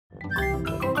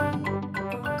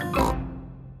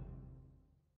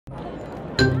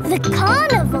The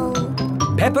carnival!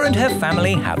 Peppa and her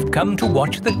family have come to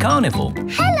watch the carnival.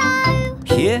 Hello!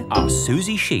 Here are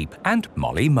Suzy Sheep and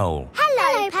Molly Mole.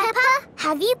 Hello, Peppa.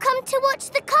 Have you come to watch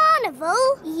the carnival?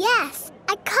 Yes,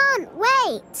 I can't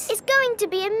wait. It's going to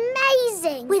be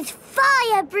amazing. With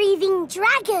fire-breathing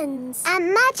dragons.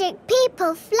 And magic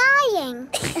people flying.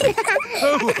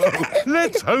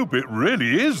 Let's hope it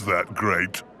really is that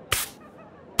great.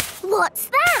 What's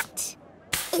that?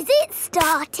 Is it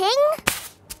starting?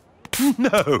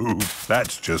 No,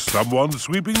 that's just someone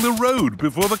sweeping the road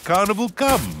before the carnival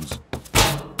comes.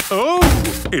 Oh,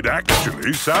 it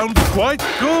actually sounds quite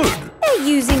good. They're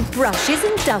using brushes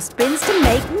and dustbins to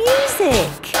make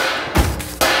music.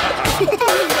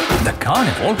 The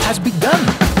carnival has begun.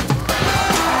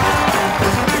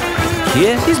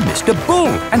 Here is Mr. Bull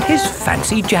and his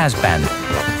fancy jazz band.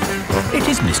 It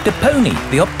is Mr. Pony,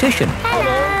 the optician. Hello.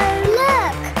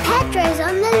 Look, Pedro's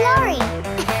on the lorry.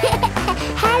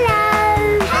 Hello.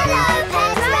 Hello,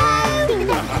 Pedro.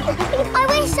 I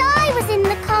wish I was in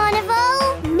the carnival.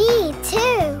 Me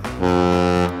too.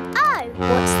 Oh,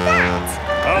 what's that?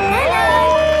 Hello.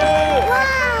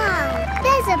 Wow,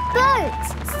 there's a boat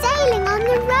sailing on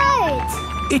the road.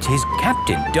 It is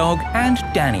Captain Dog and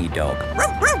Danny Dog.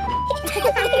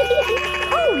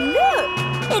 Oh, look!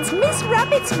 It's Miss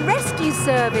Rabbit's rescue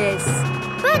service.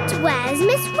 But where's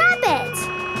Miss Rabbit?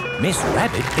 Miss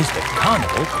Rabbit is the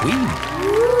carnival queen.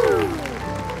 Ooh.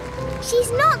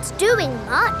 She's not doing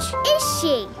much, is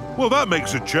she? Well, that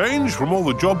makes a change from all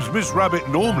the jobs Miss Rabbit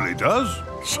normally does.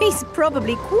 She's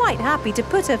probably quite happy to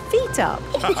put her feet up.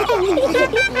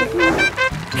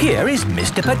 Here is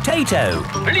Mr. Potato.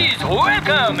 Please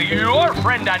welcome your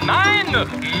friend and mine,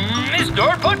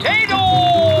 Mr. Potato!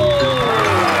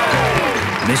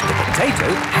 Mr. Potato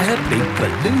has a big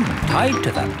balloon tied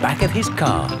to the back of his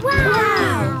car.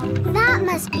 Wow! That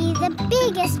must be the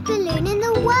biggest balloon in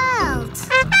the world.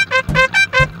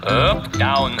 Up,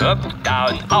 down,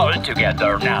 all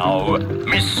together now.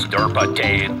 Mr.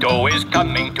 Potato is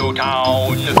coming to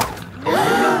town.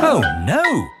 Oh no!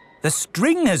 The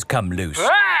string has come loose.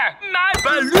 Ah, my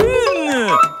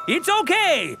balloon! It's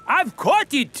okay. I've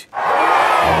caught it.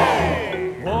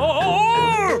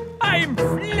 Oh, I'm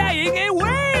flying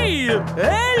away.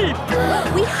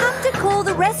 Help! We have to call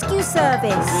the rescue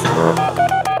service.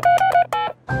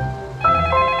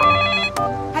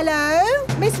 Hello?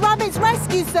 Miss Rabbit's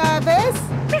rescue service?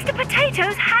 Mr.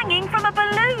 Potato's hanging from a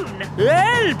balloon.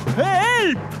 Help!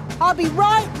 Help! I'll be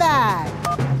right there.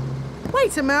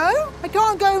 Wait a mo. I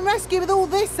can't go and rescue with all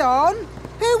this on.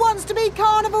 Who wants to be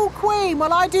Carnival Queen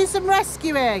while I do some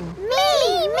rescuing?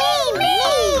 Me!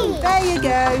 There you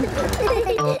go.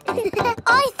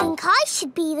 I think I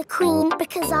should be the queen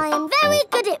because I am very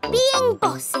good at being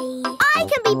bossy. I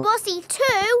can be bossy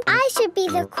too. I should be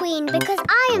the queen because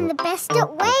I am the best at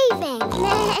waving.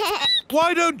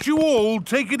 Why don't you all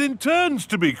take it in turns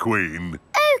to be queen?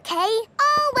 OK,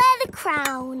 I'll wear the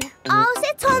crown. I'll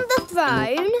sit on the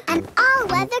throne. And I'll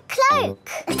wear the cloak.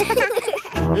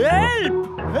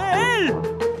 Help! Help!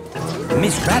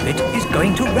 Miss Rabbit is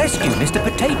going to rescue Mr.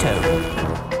 Potato.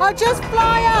 I'll just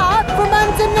fly up from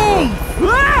underneath.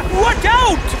 Ah! Watch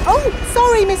out! Oh,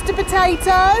 sorry, Mr.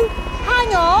 Potato.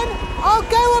 Hang on. I'll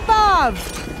go above.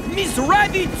 Miss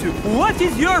Rabbit, what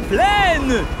is your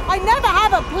plan? I never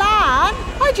have a plan.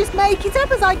 I just make it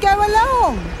up as I go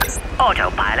along.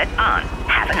 Autopilot on.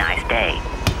 Have a nice day.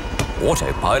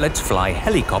 Autopilots fly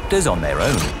helicopters on their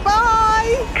own.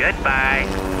 Bye. Goodbye.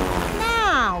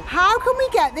 Now, how can we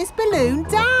get this balloon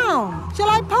down? Shall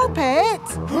I pop it?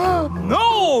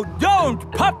 No,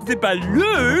 don't pop the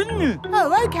balloon.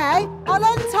 Oh, OK. I'll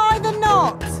untie the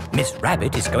knot. Miss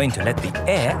Rabbit is going to let the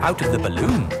air out of the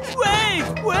balloon. Wait!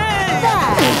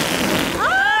 There.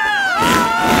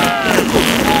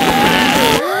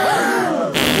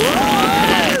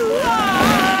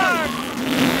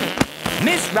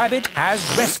 Miss Rabbit has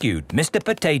rescued Mr.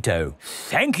 Potato.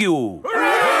 Thank you.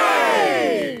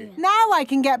 Now I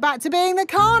can get back to being the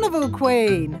Carnival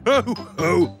Queen.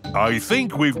 Oh, I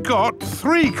think we've got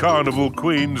 3 carnival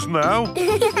queens now.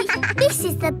 This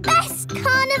is the best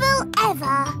carnival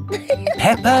ever.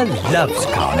 Peppa loves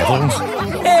carnivals.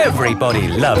 Everybody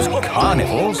loves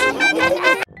carnivals.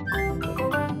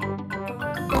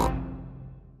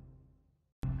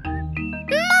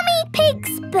 Mummy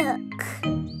Pig's book.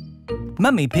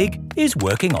 Mummy Pig is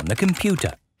working on the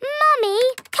computer. Mummy,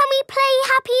 can we play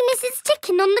Happy Mrs.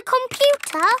 Chicken on the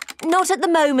computer? Not at the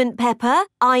moment, Peppa.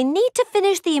 I need to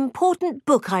finish the important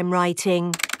book I'm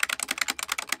writing.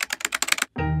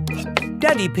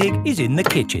 Daddy Pig is in the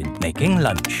kitchen making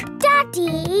lunch.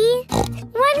 Daddy,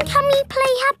 when can we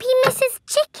play Happy Mrs.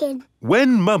 Chicken?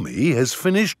 When Mummy has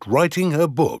finished writing her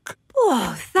book.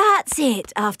 Oh, that's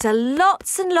it. After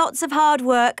lots and lots of hard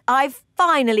work, I've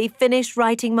finally finished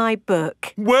writing my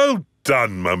book. Well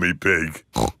done, Mummy Pig.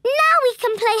 Now we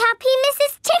can play Happy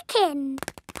Mrs. Chicken.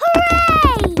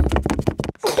 Hooray!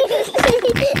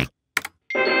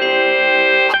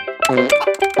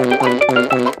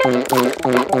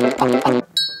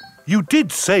 You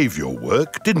did save your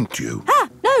work, didn't you? Ah,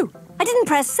 no, I didn't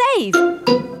press save. 40,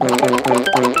 90,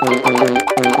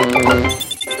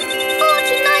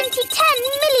 10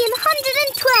 million,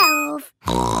 112.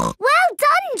 Well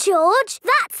done, George.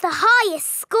 That's the highest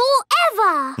score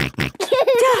ever.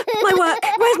 My work.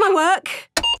 Where's my work?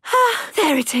 Ah,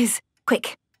 there it is.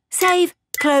 Quick. Save,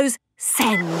 close,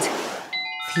 send.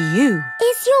 Phew.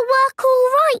 Is your work all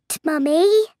right, Mummy?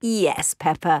 Yes,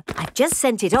 Peppa. I've just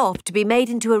sent it off to be made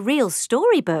into a real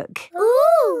storybook.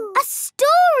 Ooh, a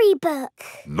storybook.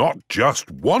 Not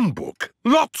just one book.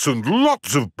 Lots and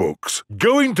lots of books.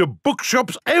 Going to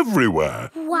bookshops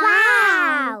everywhere.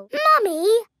 Wow. Mummy,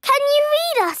 can you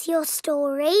read us your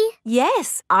story?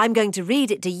 Yes, I'm going to read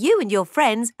it to you and your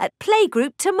friends at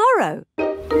playgroup tomorrow.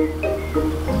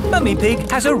 Mummy Pig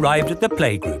has arrived at the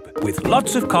playgroup with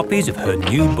lots of copies of her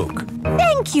new book.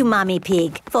 Thank you, Mummy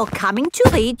Pig, for coming to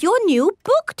read your new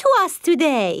book to us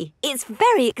today. It's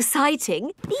very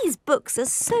exciting. These books are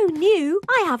so new,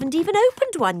 I haven't even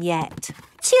opened one yet.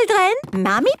 Children,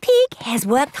 Mummy Pig has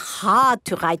worked hard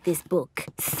to write this book,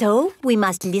 so we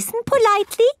must listen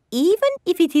politely, even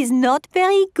if it is not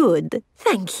very good.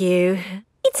 Thank you.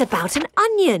 It's about an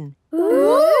onion.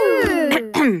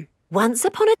 Ooh. Once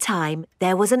upon a time,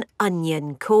 there was an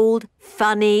onion called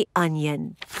Funny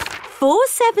Onion.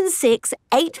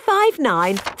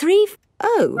 4768593.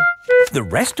 Oh. The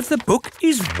rest of the book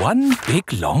is one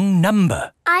big long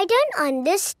number. I don't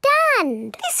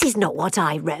understand. This is not what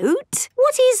I wrote.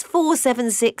 What is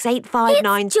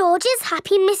 4768593? It's George's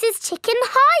Happy Mrs. Chicken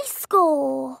high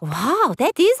score. Wow,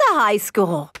 that is a high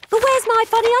score. But where's my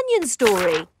Funny Onion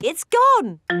story? It's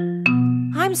gone.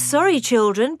 I'm sorry,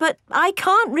 children, but I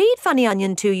can't read Funny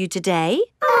Onion to you today.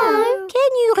 Oh.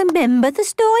 Can you remember the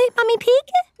story, Mummy Pig?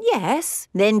 Yes.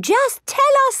 Then just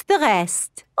tell us the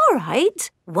rest. All right.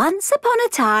 Once upon a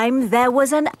time, there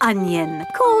was an onion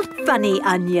called Funny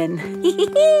Onion.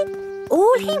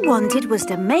 All he wanted was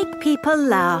to make people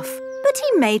laugh, but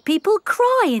he made people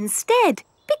cry instead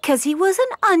because he was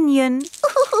an onion.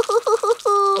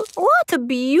 What a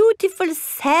beautiful,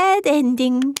 sad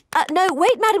ending. No,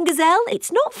 wait, Madame Gazelle,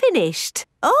 it's not finished.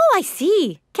 Oh, I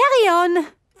see. Carry on.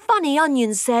 Funny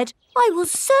Onion said, I will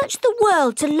search the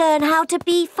world to learn how to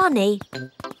be funny.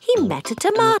 He met a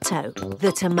tomato.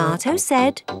 The tomato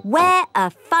said, wear a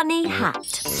funny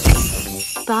hat.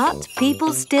 But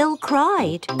people still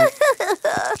cried.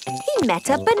 He met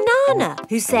a banana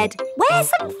who said, wear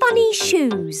some funny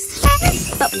shoes.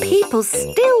 But people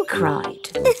still cried.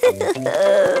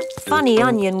 Funny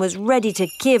Onion was ready to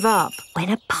give up when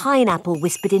a pineapple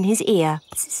whispered in his ear.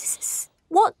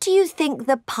 What do you think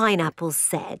the pineapple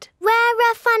said?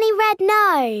 Wear a funny red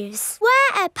nose.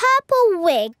 Wear a purple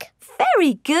wig.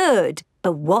 Very good.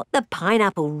 But what the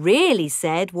pineapple really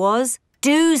said was,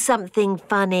 do something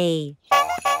funny.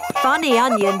 Funny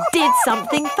Onion did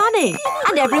something funny,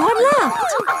 and everyone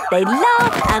laughed. They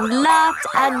laughed and laughed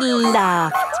and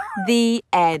laughed. The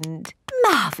end.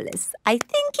 Marvellous. I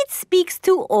think it speaks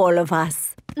to all of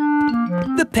us.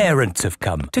 The parents have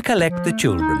come to collect the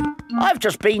children. I've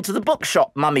just been to the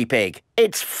bookshop, Mummy Pig.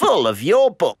 It's full of your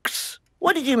books.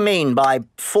 What did you mean by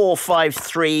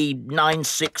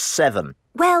 453967?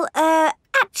 Well,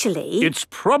 actually... It's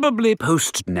probably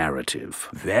post-narrative.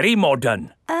 Very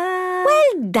modern.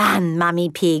 Well done, Mummy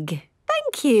Pig.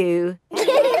 Thank you.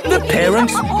 The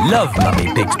parents love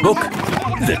Mummy Pig's book.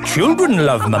 The children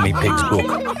love Mummy Pig's book.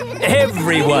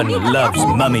 Everyone loves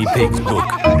Mummy Pig's book.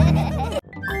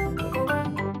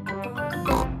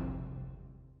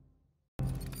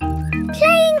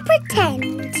 Playing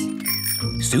pretend.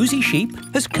 Suzy Sheep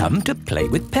has come to play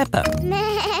with Peppa.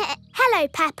 Hello,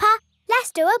 Peppa.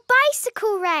 Let's do a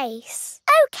bicycle race.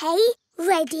 OK,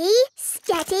 ready,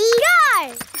 steady,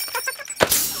 go!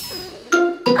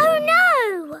 Oh,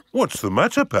 no! What's the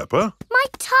matter, Peppa? My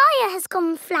tyre has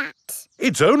gone flat.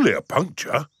 It's only a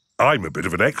puncture. I'm a bit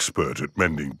of an expert at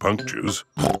mending punctures.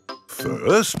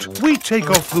 First, we take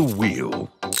off the wheel.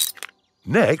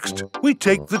 Next, we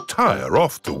take the tyre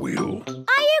off the wheel.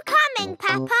 Are you coming,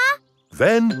 Peppa?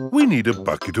 Then we need a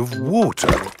bucket of water.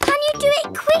 Can you do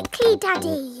it quickly,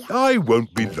 Daddy? I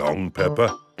won't be long,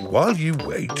 Peppa. While you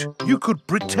wait, you could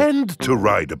pretend to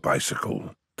ride a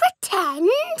bicycle. Pretend?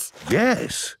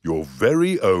 Yes, your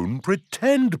very own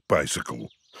pretend bicycle.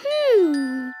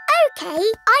 OK,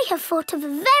 I have thought of a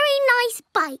very nice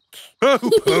bike. Ho,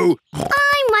 ho.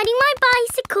 I'm riding my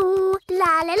bicycle.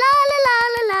 La la la la la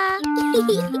la la.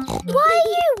 Why are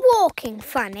you walking,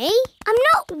 Funny? I'm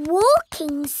not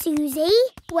walking, Suzy.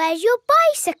 Where's your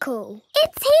bicycle?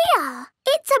 It's here.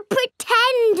 It's a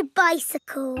pretend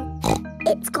bicycle.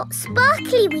 It's got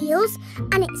sparkly wheels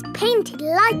and it's painted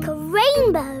like a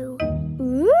rainbow.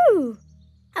 Ooh.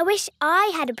 I wish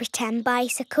I had a pretend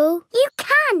bicycle. You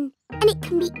can, and it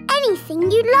can be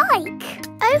anything you like.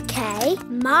 OK,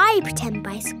 my pretend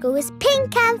bicycle is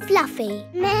pink and fluffy.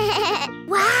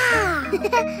 Wow!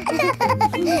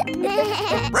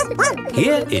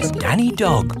 Here is Danny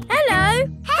Dog. Hello.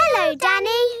 Hello,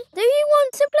 Danny. Do you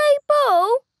want to play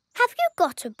ball? Have you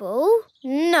got a ball?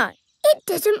 No. It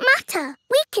doesn't matter.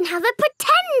 We can have a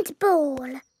pretend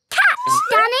ball. Catch,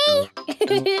 Danny!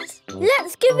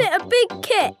 Let's give it a big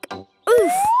kick.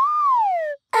 Oof!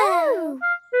 Oh!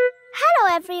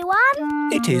 Hello,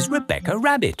 everyone. It is Rebecca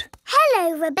Rabbit.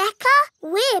 Hello, Rebecca.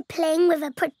 We're playing with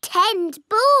a pretend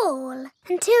ball.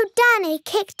 Until Danny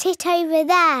kicked it over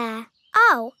there.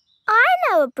 Oh, I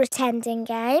know a pretending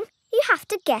game. You have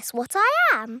to guess what I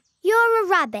am. You're a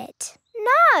rabbit.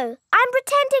 No, I'm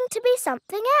pretending to be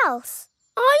something else.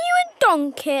 Are you a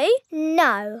donkey?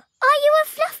 No. Are you a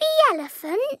fluffy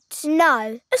elephant?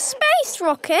 No. A space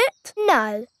rocket?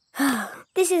 No.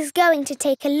 This is going to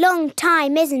take a long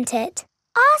time, isn't it?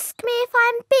 Ask me if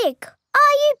I'm big.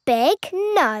 Are you big?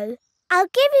 No. I'll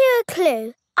give you a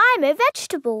clue. I'm a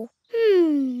vegetable.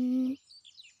 Can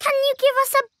you give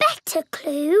us a better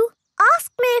clue?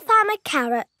 Ask me if I'm a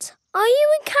carrot. Are you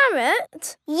a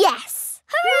carrot? Yes.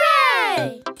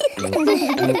 Hooray!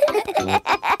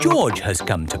 George has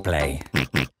come to play.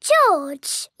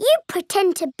 George, you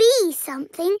pretend to be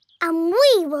something and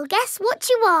we will guess what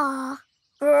you are.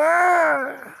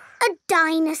 A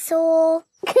dinosaur.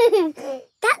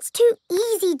 That's too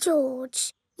easy,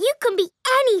 George. You can be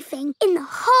anything in the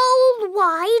whole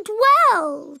wide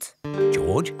world.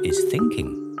 George is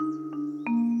thinking.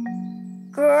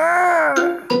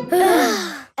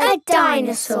 A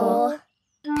dinosaur.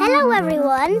 Hello,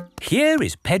 everyone. Here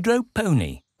is Pedro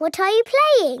Pony. What are you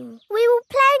playing? We were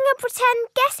playing a pretend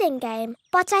guessing game,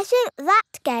 but I think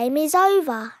that game is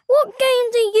over. What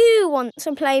game do you want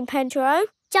to play, Pedro?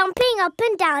 Jumping up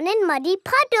and down in muddy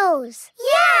puddles.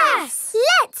 Yes!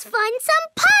 Let's find some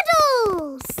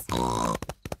puddles!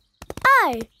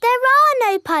 Oh, there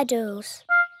are no puddles.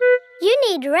 You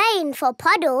need rain for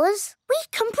puddles. We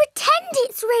can pretend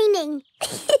it's raining.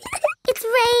 It's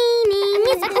raining,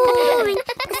 it's pouring, a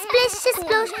splish, a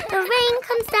splosh, the rain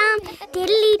comes down,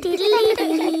 diddly diddly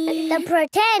diddly. The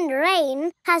pretend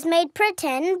rain has made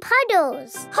pretend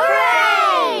puddles.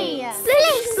 Hooray!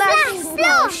 Splish, splash,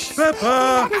 splosh!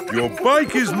 Peppa, your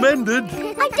bike is mended.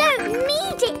 I don't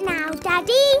need it now,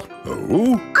 Daddy.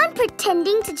 Oh? I'm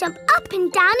pretending to jump up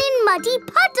and down in muddy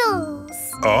puddles.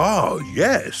 Ah,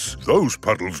 yes. Those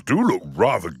puddles do look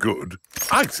rather good.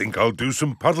 I think I'll do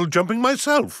some puddle jumping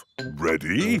myself.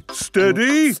 Ready,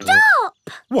 steady. Stop!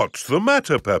 What's the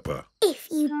matter, Peppa? If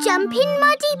you jump in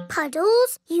muddy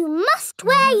puddles, you must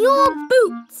wear your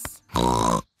boots.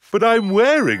 But I'm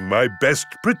wearing my best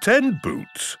pretend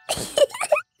boots.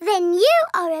 Then you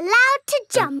are allowed to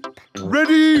jump.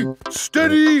 Ready,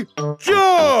 steady,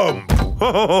 jump!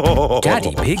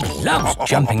 Daddy Pig loves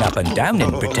jumping up and down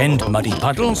in pretend muddy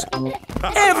puddles.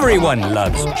 Everyone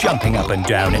loves jumping up and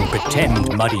down in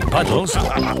pretend muddy puddles.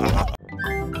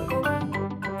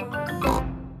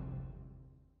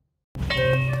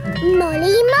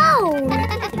 Molly Mole.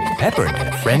 Peppa and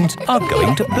her friends are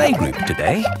going to playgroup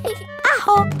today.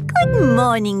 Aho! Good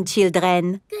morning,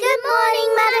 children. Good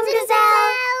morning, Madam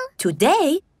Gazelle.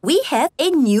 Today, we have a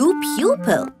new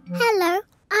pupil. Hello,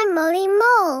 I'm Molly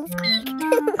Mole.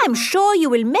 I'm sure you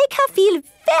will make her feel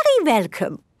very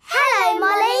welcome. Hello,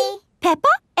 Molly. Peppa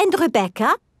and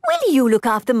Rebecca, will you look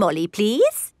after Molly,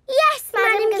 please? Yes,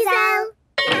 Madam Gazelle.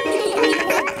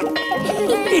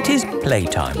 It is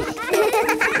playtime.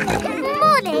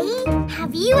 Molly,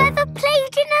 have you ever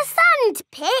played in a sand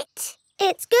pit?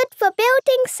 It's good for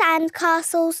building sand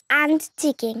castles and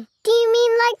digging. Do you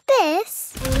mean like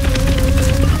this?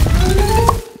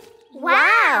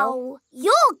 Wow!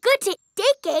 You're good at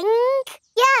digging.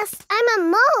 Yes, I'm a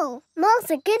mole. Moles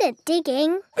are good at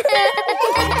digging.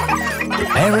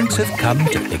 Parents have come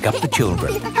to pick up the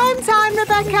children. Home time,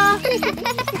 Rebecca.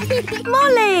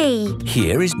 Molly!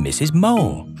 Here is Mrs.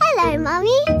 Mole. Hello,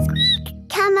 Mummy.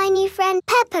 Can my new friend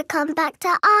Peppa come back to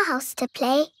our house to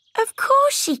play? Of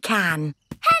course she can.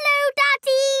 Hello,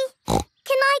 Daddy.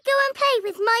 Can I go and play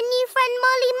with my new friend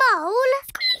Molly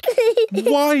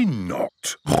Mole? Why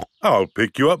not? I'll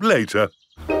pick you up later.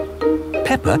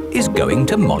 Peppa is going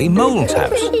to Molly Mole's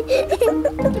house.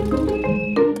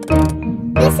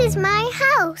 This is my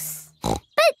house.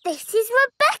 But this is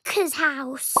Rebecca's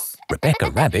house. Rebecca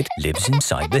Rabbit lives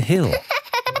inside the hill.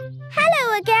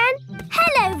 Hello again.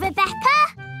 Hello, Rebecca.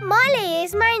 Molly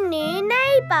is my new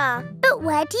neighbour. But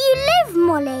where do you live,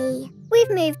 Molly? We've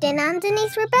moved in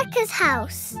underneath Rebecca's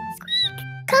house.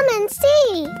 Come and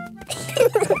see.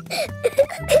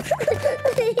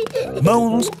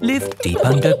 Moles live deep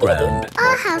underground.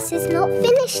 Our house is not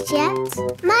finished yet.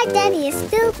 My daddy is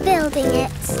still building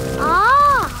it.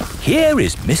 Ah! Here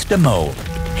is Mr. Mole.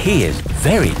 He is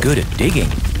very good at digging.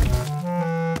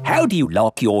 How do you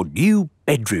like your new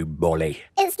bedroom, Molly?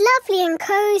 It's lovely and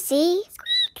cosy.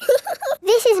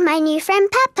 This is my new friend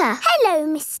Peppa. Hello,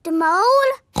 Mr.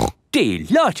 Mole.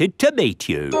 Delighted to meet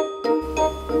you.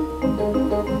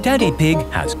 Daddy Pig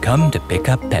has come to pick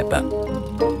up Peppa.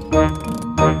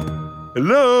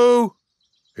 Hello?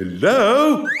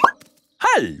 Hello?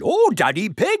 Hello, Daddy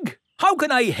Pig. How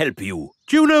can I help you?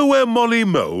 Do you know where Molly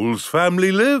Mole's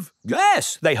family live?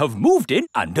 Yes, they have moved in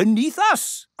underneath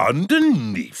us.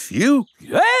 Underneath you?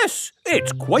 Yes,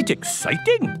 it's quite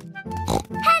exciting.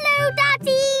 Hello,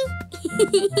 Daddy.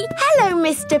 Hello,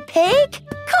 Mr. Pig.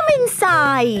 Come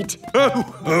inside.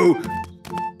 Oh.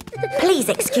 Please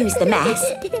excuse the mess.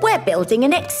 We're building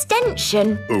an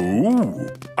extension. Oh,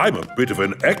 I'm a bit of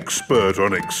an expert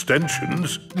on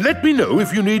extensions. Let me know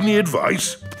if you need any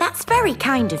advice. That's very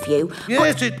kind of you.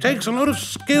 Yes, it takes a lot of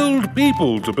skilled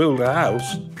people to build a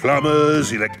house.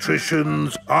 Plumbers,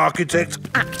 electricians, architects.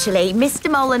 Actually, Mr.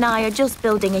 Mole and I are just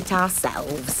building it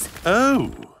ourselves.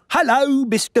 Oh. Hello,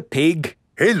 Mr. Pig.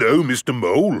 Hello, Mr.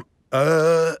 Mole.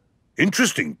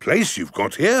 Interesting place you've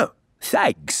got here.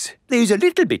 Thanks. There's a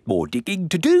little bit more digging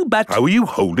to do, but... How are you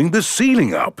holding the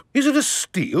ceiling up? Is it a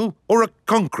steel or a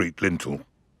concrete lintel?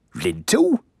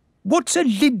 Lintel? What's a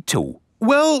lintel?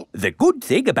 Well... The good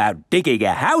thing about digging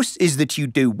a house is that you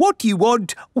do what you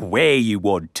want, where you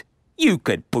want. You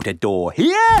could put a door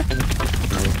here.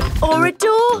 Or a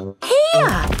door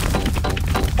here.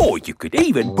 Or you could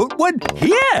even put one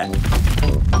here.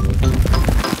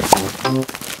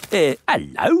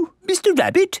 Hello, Mr.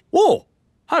 Rabbit. Oh,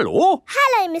 hello.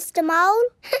 Hello, Mr. Mole.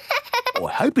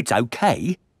 I hope it's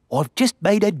okay. I've just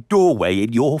made a doorway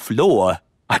in your floor.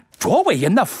 A doorway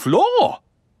in the floor?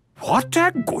 What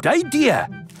a good idea.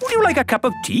 Would you like a cup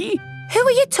of tea? Who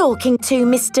are you talking to,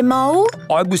 Mr. Mole?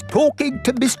 I was talking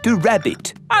to Mr.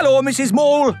 Rabbit. Hello, Mrs.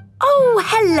 Mole. Oh,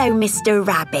 hello, Mr.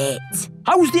 Rabbit.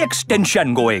 How's the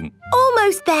extension going?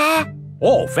 Almost there.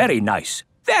 Oh, very nice.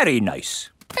 Very nice.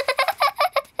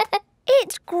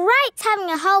 It's great having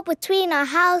a hole between our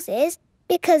houses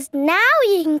because now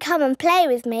you can come and play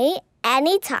with me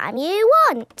anytime you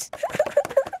want.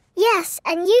 Yes,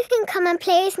 and you can come and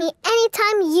play with me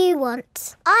anytime you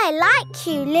want. I like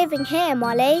you living here,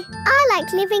 Molly. I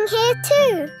like living here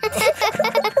too.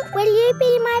 Will you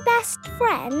be my best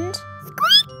friend?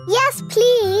 Yes,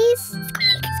 please.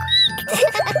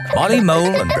 Molly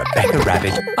Mole and Rebecca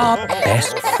Rabbit are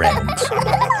best friends.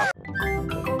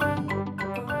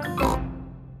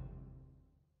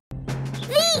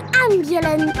 The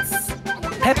ambulance.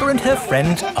 Peppa and her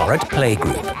friends are at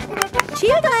playgroup.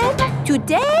 Children,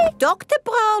 today Dr.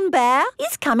 Brown Bear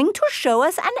is coming to show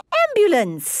us an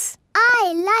ambulance.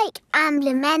 I like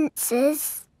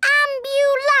ambulances.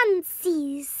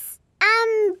 Ambulances.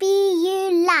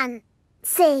 Ambulances.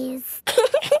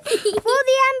 Will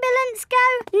the ambulance go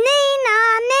Nina,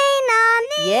 Nina,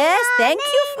 Nina? Yes, thank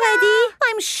Nina. you, Freddy.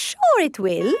 I'm sure it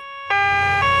will.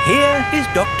 Here is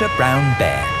Dr. Brown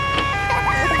Bear.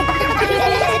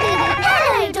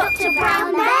 Hello, Dr.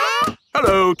 Brown Bear.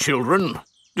 Hello, children.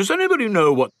 Does anybody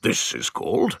know what this is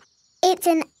called? It's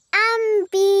an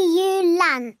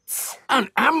ambulance. An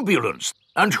ambulance.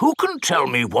 And who can tell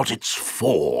me what it's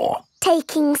for?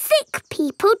 Taking sick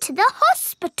people to the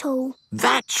hospital.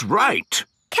 That's right.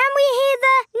 Can we hear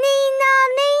the Nina,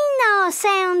 Nina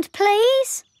sound,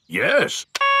 please? Yes.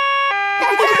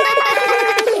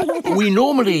 We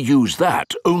normally use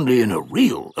that only in a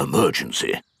real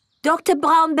emergency. Dr.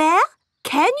 Brown Bear,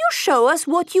 can you show us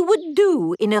what you would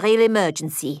do in a real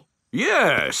emergency?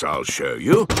 Yes, I'll show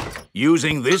you.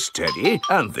 Using this teddy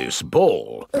and this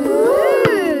ball.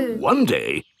 Ooh. One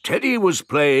day, Teddy was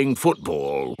playing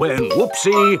football when,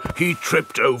 whoopsie, he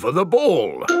tripped over the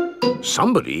ball.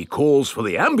 Somebody calls for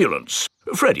the ambulance.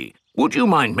 Freddie, would you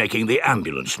mind making the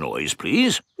ambulance noise,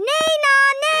 please? Nina,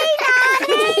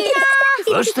 Nina, Nina.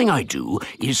 First thing I do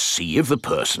is see if the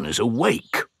person is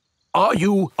awake. Are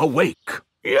you awake?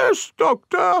 Yes,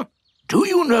 Doctor. Do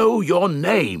you know your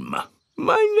name?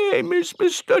 My name is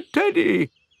Mr.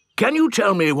 Teddy. Can you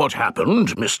tell me what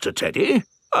happened, Mr. Teddy?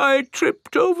 I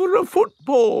tripped over a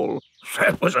football.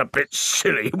 That was a bit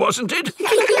silly, wasn't it?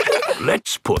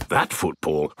 Let's put that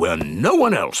football where no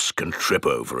one else can trip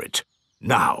over it.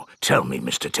 Now, tell me,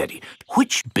 Mr. Teddy,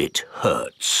 which bit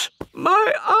hurts?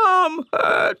 My arm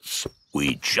hurts.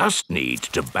 We just need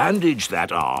to bandage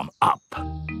that arm up.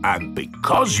 And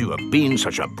because you have been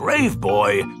such a brave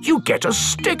boy, you get a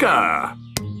sticker.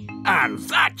 And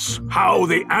that's how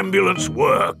the ambulance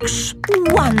works.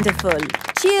 Wonderful.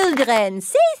 Children,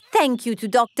 say thank you to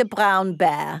Dr. Brown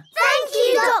Bear. Thank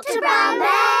you, Dr. Brown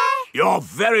Bear. You're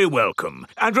very welcome.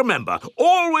 And remember,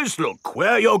 always look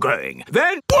where you're going.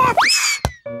 Then, whoops!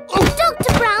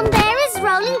 Dr. Brown Bear is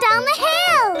rolling down the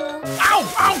hill. Ow,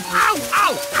 ow, ow,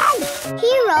 ow, ow!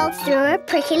 He rolled through a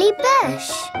prickly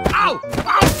bush. Ow,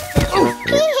 ow!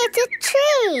 He hit a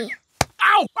tree.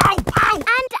 Ow, ow, ow!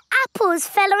 And apples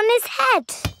fell on his head.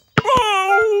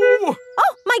 Oh!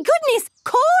 Oh, my goodness!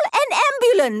 Call an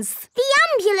ambulance! The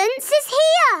ambulance is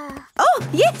here! Oh,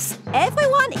 yes!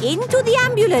 Everyone into the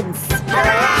ambulance!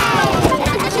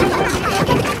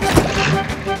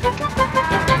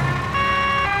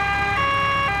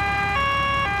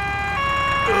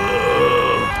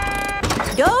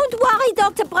 Don't worry,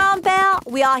 Dr. Brown Bear.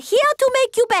 We are here to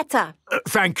make you better.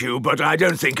 Thank you, but I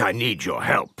don't think I need your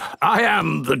help. I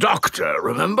am the doctor,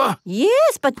 remember?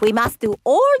 Yes, but we must do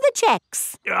all the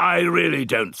checks. I really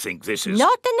don't think this is...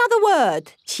 Not another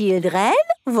word. Children,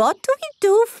 what do we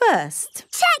do first?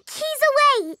 Check he's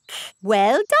awake.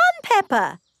 Well done,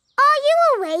 Peppa. Are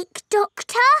you awake,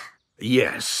 Doctor?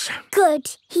 Yes.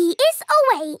 Good. He is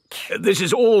awake. This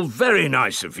is all very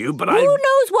nice of you, but Who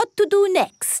knows what to do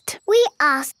next? We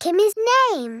ask him his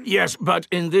name. Yes, but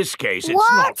in this case it's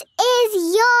What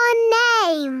is your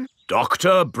name?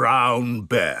 Dr. Brown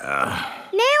Bear.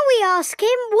 Now we ask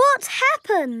him what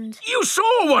happened. You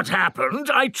saw what happened.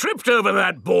 I tripped over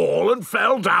that ball and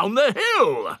fell down the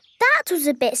hill. That was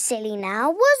a bit silly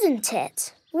now, wasn't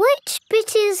it? Which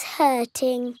bit is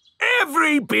hurting?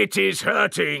 Every bit is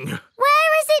hurting.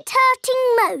 Where is it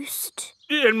hurting most?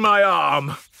 In my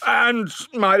arm, and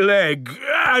my leg,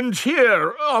 and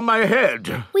here on my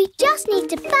head. We just need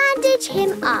to bandage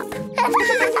him up.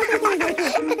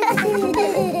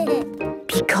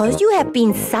 Because you have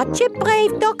been such a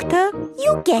brave doctor,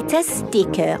 you get a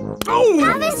sticker. Oh!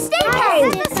 Have a sticker!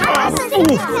 Have a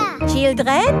sticker!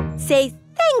 Children, say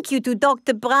thank you to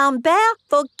Dr. Brown Bear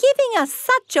for giving us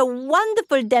such a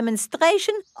wonderful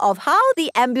demonstration of how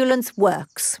the ambulance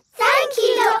works. Thank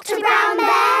you, Dr. Brown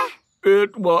Bear.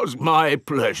 It was my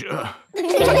pleasure.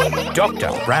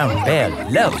 Dr. Brown Bear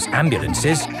loves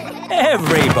ambulances.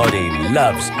 Everybody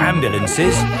loves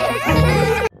ambulances.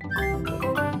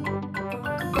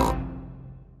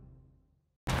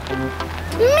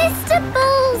 Mr.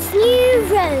 Bull's new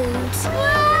road.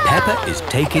 Peppa is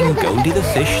taking Goldie the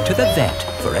fish to the vet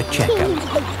for a checkup.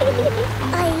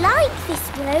 I like this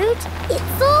road.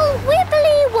 It's all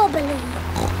wibbly-wobbly.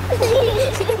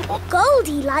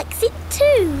 Goldie likes it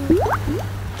too.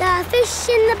 The fish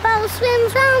in the bowl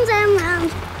swims round and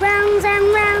round, round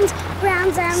and round,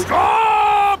 round and...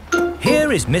 Stop!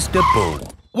 Here is Mr. Bull.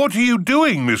 What are you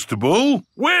doing, Mr. Bull?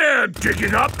 We're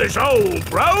digging up this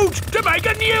old road to make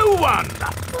a new one.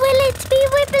 Will it be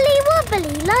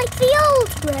wibbly-wobbly like the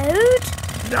old road?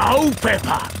 No,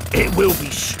 Peppa. It will be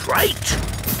straight.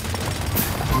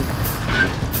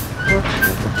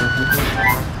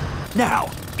 Now,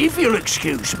 if you'll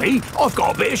excuse me, I've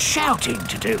got a bit of shouting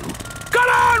to do. Come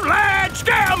on, lads!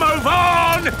 Get a move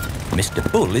on! Mr.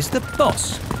 Bull is the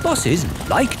boss. Bosses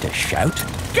like to shout.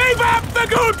 Keep up the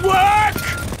good work!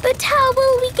 But how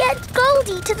will we get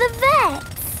Goldie to the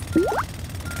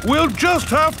vets? We'll just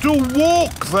have to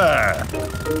walk there.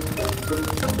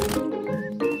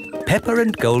 Peppa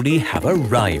and Goldie have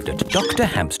arrived at Dr.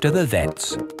 Hamster the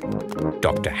vet's.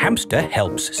 Dr. Hamster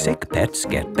helps sick pets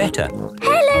get better.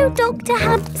 Hello, Dr.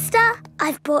 Hamster.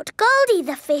 I've brought Goldie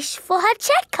the fish for her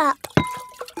checkup.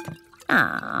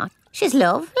 Ah, she's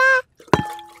lovely.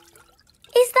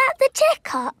 Is that the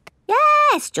checkup?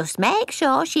 Yes, just make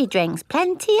sure she drinks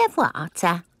plenty of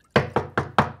water.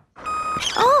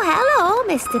 Oh, hello,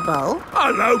 Mr. Bull.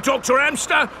 Hello, Dr.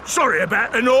 Hamster. Sorry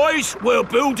about the noise. We're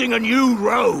building a new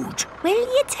road. Will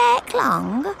you take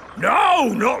long? No,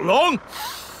 not long.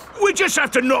 We just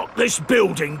have to knock this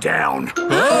building down.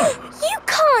 You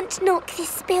can't knock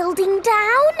this building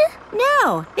down.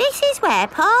 No, this is where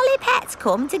poorly pets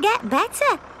come to get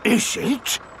better. Is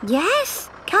it? Yes.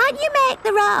 Can't you make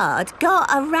the road go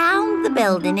around the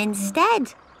building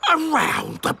instead?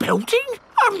 Around the building?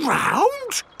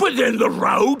 Around? But then the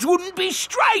road wouldn't be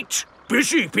straight.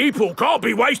 Busy people can't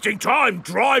be wasting time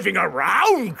driving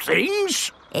around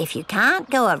things. If you can't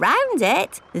go around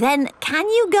it, then can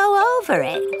you go over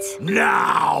it?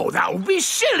 No, that would be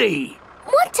silly.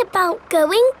 What about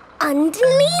going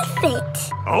underneath it?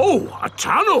 Oh, a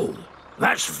tunnel.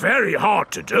 That's very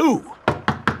hard to do.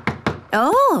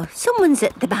 Oh, someone's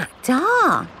at the back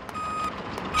door.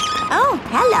 Oh,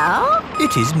 hello.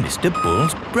 It is Mr.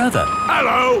 Bull's brother.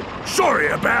 Hello. Sorry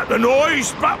about the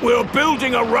noise, but we're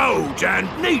building a road and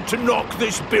need to knock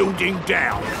this building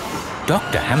down.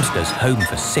 Dr. Hamster's home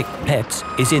for sick pets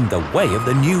is in the way of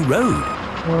the new road.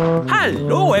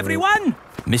 Hello, everyone.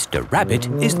 Mr. Rabbit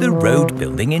is the road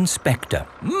building inspector.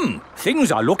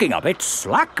 Things are looking a bit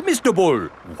slack, Mr. Bull.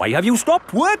 Why have you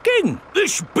stopped working?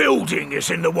 This building is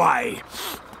in the way.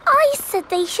 I said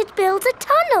they should build a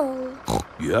tunnel.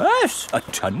 Yes, a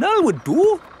tunnel would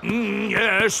do.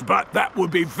 Yes, but that would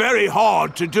be very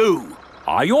hard to do.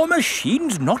 Are your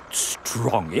machines not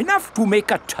strong enough to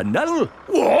make a tunnel?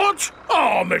 What?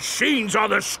 Our machines are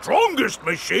the strongest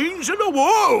machines in the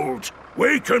world.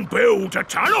 We can build a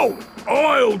tunnel.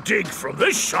 I'll dig from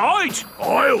this side,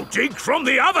 I'll dig from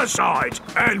the other side,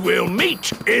 and we'll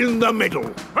meet in the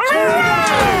middle.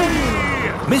 Hooray!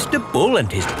 Mr. Bull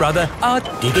and his brother are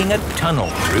digging a tunnel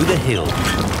through the hill.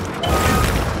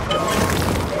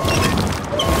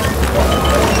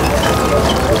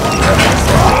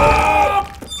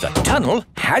 The tunnel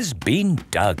has been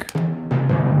dug.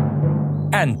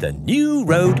 And the new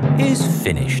road is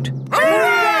finished.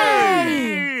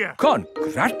 Hooray!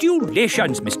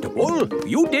 Congratulations, Mr. Bull.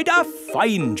 You did a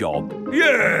fine job.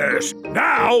 Yes,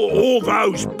 now all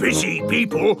those busy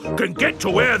people can get to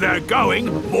where they're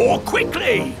going more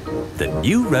quickly. The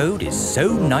new road is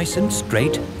so nice and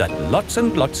straight that lots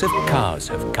and lots of cars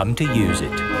have come to use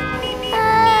it.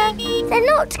 They're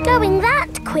not going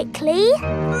that quickly.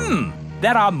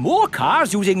 There are more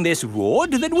cars using this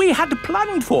road than we had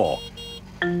planned for.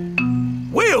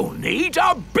 We'll need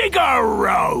a bigger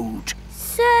road.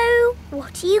 So,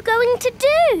 what are you going to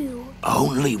do?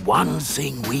 Only one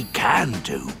thing we can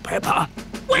do, Peppa.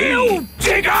 We'll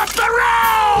dig up the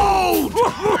road!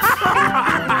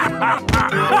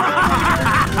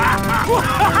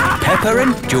 Peppa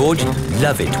and George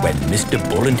love it when Mr.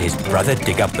 Bull and his brother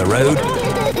dig up the road.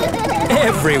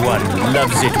 Everyone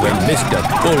loves it when Mr.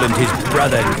 Bull and his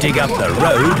brother dig up the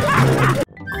road.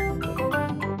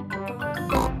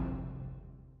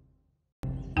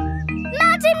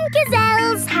 Madame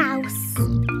Gazelle's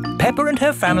house. Peppa and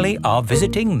her family are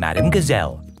visiting Madame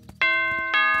Gazelle.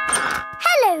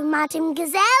 Hello, Madame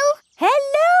Gazelle.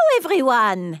 Hello,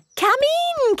 everyone. Come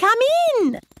in, come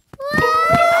in. Whoa!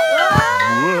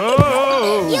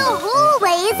 Your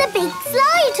hallway is a big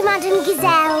slide, Madame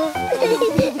Gazelle.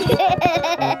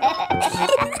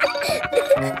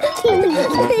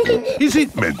 Is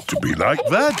it meant to be like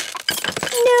that?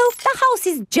 No, the house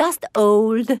is just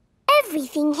old.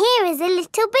 Everything here is a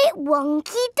little bit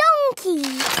wonky-donkey.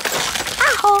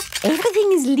 Oh,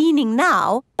 everything is leaning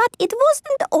now, but it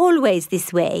wasn't always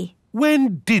this way.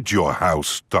 When did your house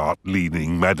start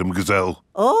leaning, Madame Gazelle?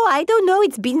 Oh, I don't know.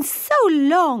 It's been so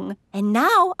long. And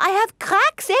now I have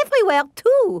cracks everywhere,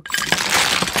 too.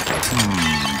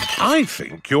 I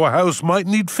think your house might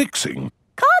need fixing.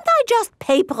 Can't I just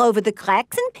paper over the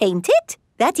cracks and paint it?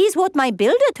 That is what my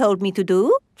builder told me to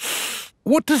do.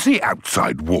 What does the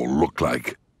outside wall look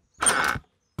like? Ah,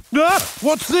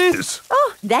 what's this?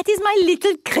 Oh, that is my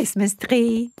little Christmas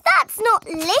tree. That's not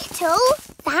little,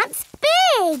 that's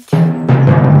big.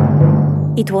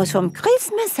 It was from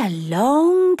Christmas a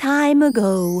long time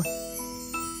ago.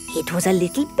 It was a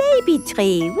little baby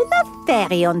tree with a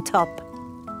fairy on top.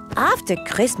 After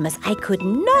Christmas, I could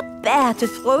not bear to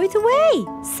throw it away,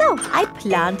 so I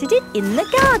planted it in the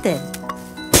garden.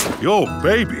 Your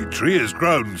baby tree has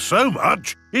grown so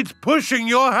much, it's pushing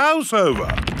your house over.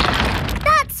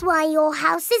 That's why your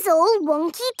house is all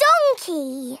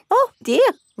wonky-donkey. Oh,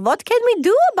 dear. What can we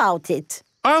do about it?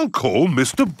 I'll call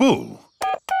Mr. Bull.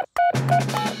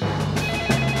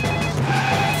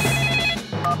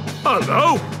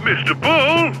 Hello? Mr.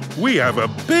 Bull, we have a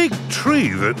big tree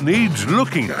that needs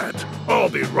looking at. I'll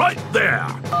be right there.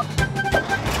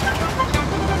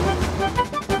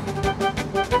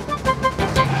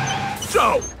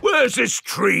 So, where's this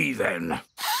tree, then?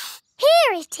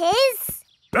 Here it is.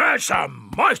 That's a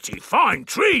mighty fine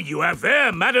tree you have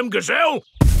there, Madame Gazelle.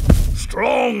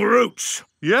 Strong roots.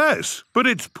 Yes, but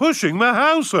it's pushing the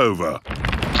house over.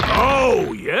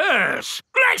 Oh, yes.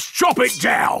 Let's chop it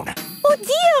down. Oh,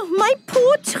 dear, my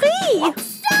poor tree.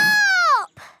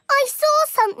 Stop! I saw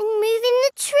something move in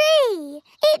the tree.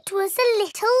 It was a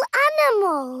little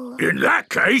animal. In that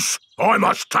case, I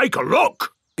must take a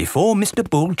look. Before Mr.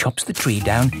 Bull chops the tree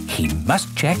down, he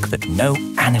must check that no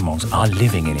animals are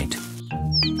living in it.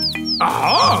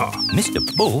 Aha! Mr.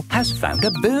 Bull has found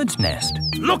a bird's nest.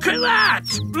 Look at that!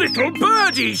 Little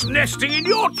birdies nesting in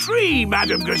your tree,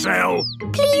 Madam Gazelle.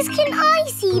 Please, can I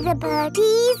see the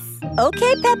birdies?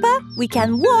 OK, Peppa, we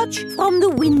can watch from the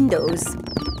windows.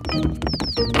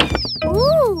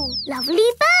 Ooh, lovely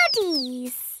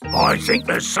birdies. I think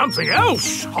there's something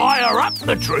else higher up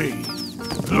the tree.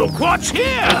 Look what's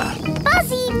here!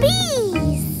 Buzzy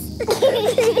bees!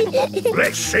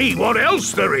 Let's see what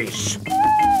else there is.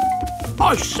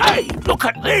 I say, look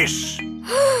at this.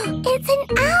 It's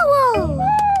an owl.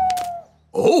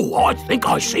 Oh, I think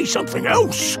I see something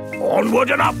else. Onward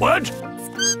and upward.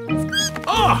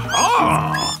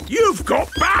 Aha! You've got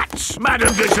bats,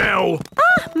 Madam Gazelle.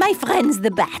 Ah, my friends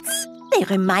the bats. They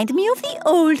remind me of the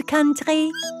old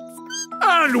country.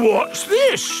 And what's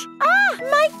this? Ah,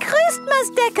 my Christmas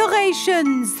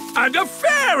decorations. And a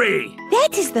fairy.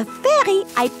 That is the fairy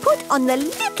I put on the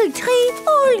little tree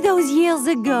all those years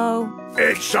ago.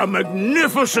 It's a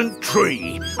magnificent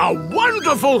tree. A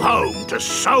wonderful home to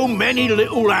so many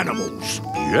little animals.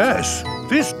 Yes,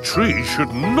 this tree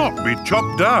should not be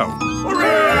chopped down.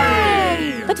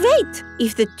 Hooray! But wait,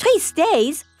 if the tree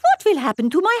stays, what will happen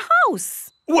to my house?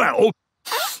 Well,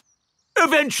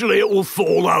 eventually it will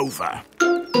fall over.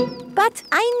 But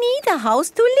I need a house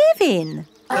to live in.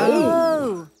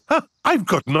 Oh. I've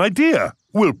got an idea.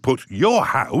 We'll put your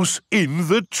house in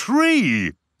the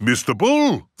tree. Mr.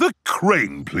 Bull, the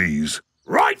crane, please.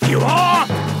 Right you are!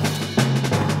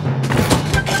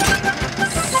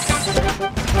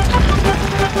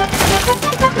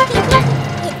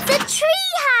 It's a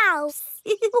tree house.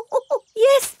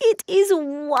 Yes, it is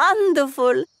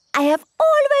wonderful. I have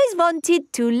always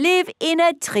wanted to live in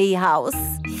a tree house.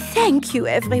 Thank you,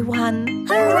 everyone.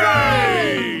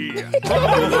 Hooray!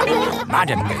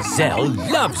 Madam Gazelle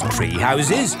loves tree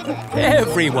houses.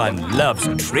 Everyone loves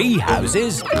tree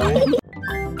houses.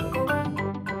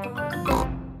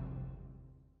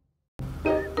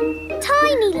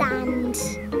 Tinyland.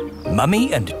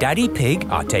 Mummy and Daddy Pig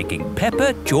are taking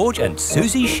Peppa, George and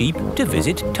Suzy Sheep to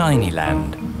visit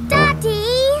Tinyland.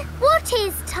 Daddy, what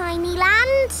is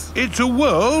Tinyland? It's a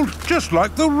world just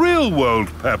like the real world,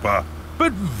 Peppa,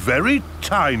 but very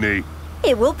tiny.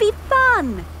 It will be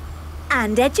fun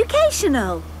and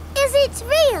educational. Is it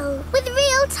real, with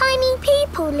real tiny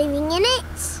people living in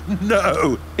it?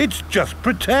 No, it's just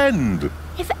pretend.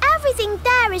 If everything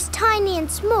there is tiny and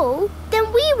small,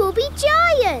 then we will be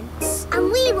giants.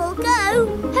 And we will go,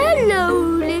 hello,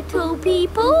 little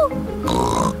people.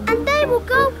 And they will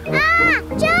go, ah,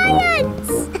 giants!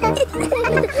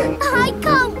 I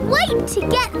can't wait to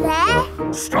get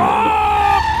there.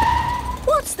 Stop!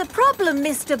 What's the problem,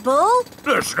 Mr. Bull?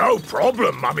 There's no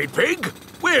problem, Mummy Pig.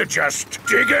 We're just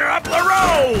digging up the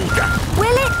road.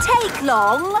 Will it take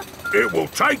long? It will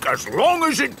take as long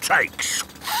as it takes.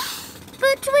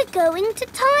 But we're going to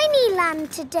Tinyland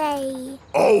today.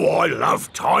 Oh, I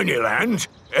love Tinyland.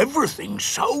 Everything's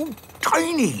so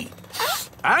tiny.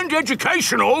 And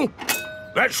educational.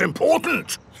 That's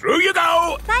important. Through you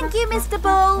go. Thank you, Mr.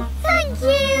 Bull. Thank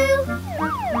you.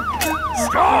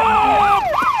 Stop!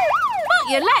 But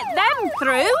you let them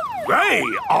through. They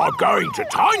are going to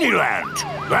Tinyland.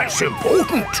 That's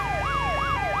important.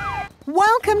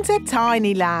 Welcome to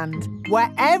Tinyland,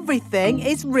 where everything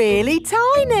is really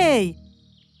tiny.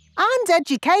 And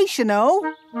educational.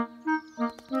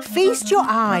 Feast your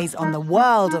eyes on the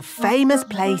world of famous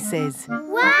places.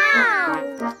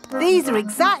 Wow! These are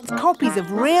exact copies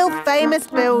of real famous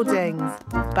buildings,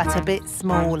 but a bit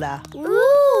smaller.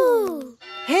 Ooh!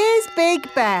 Here's Big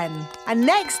Ben, and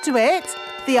next to it,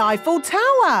 the Eiffel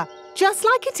Tower, just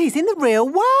like it is in the real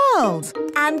world.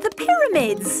 And the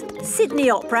pyramids, Sydney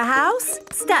Opera House,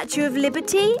 Statue of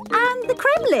Liberty and the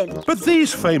Kremlin. But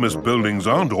these famous buildings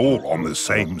aren't all on the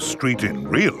same street in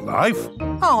real life.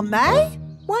 Aren't they?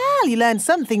 Well, you learn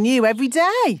something new every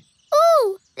day.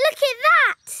 Ooh, look at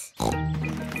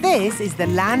that! This is the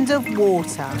land of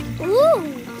water. Ooh,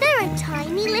 there are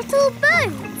tiny little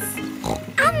boats.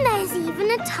 And there's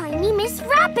even a tiny Miss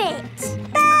Rabbit.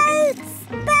 Boats!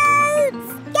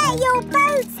 Boats! Get your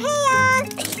boats here!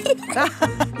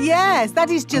 Yes, that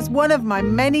is just one of my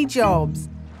many jobs.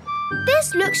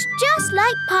 This looks just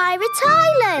like Pirate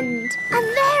Island. And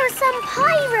there are some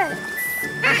pirates.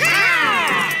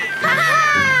 Ha-ha! Ha-ha!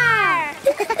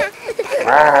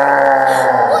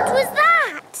 What was that?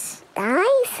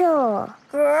 Dinosaur.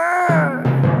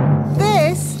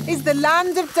 This is the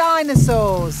land of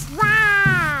dinosaurs.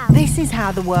 Wow! This is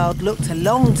how the world looked a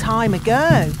long time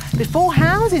ago, before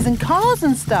houses and cars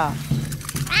and stuff.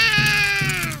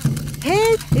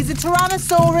 Here is a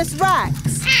Tyrannosaurus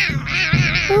Rex.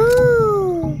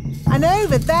 Ooh! And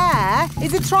over there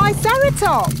is a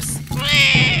Triceratops.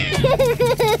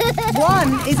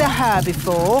 One is a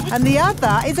herbivore and the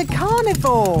other is a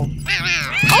carnivore.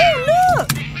 Oh, look!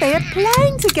 They are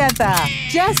playing together,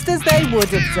 just as they would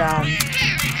have done.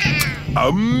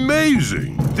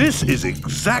 Amazing! This is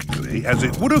exactly as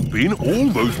it would have been all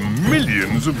those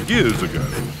millions of years ago.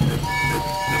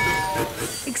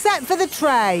 Except for the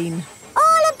train.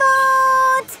 All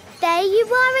aboard! There you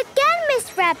are again,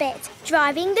 Miss Rabbit,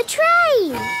 driving the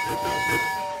train.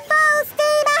 Full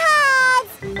steam ahead!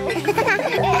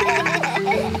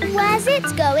 Where's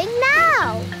it going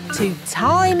now? To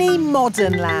tiny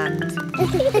modern land.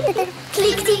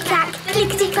 Clickety-clack,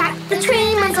 clickety-clack, the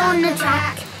train was on the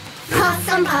track. Puff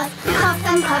and puff,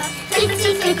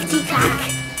 clickety-clickety-clack.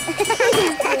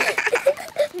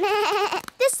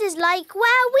 This is like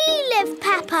where we live,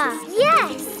 Peppa.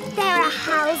 Yes, there are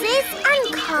houses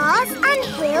and cars and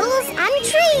hills and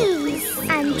trees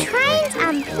and trains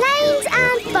and planes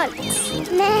and boats.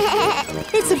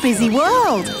 It's a busy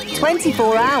world.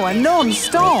 24-hour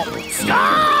non-stop.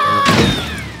 Stop!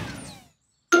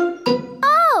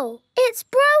 Oh, it's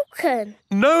broken.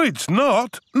 No, it's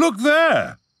not. Look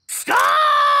there.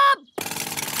 Stop!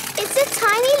 It's a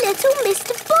tiny little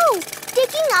Mr. Bull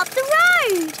digging up the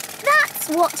road. That's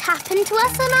what happened to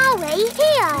us on our way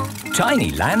here.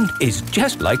 Tiny land is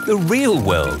just like the real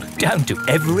world, down to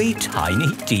every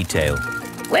tiny detail.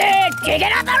 We're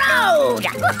digging up the road!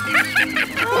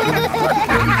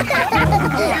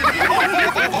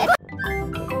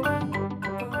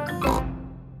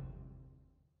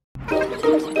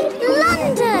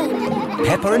 London!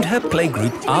 Peppa and her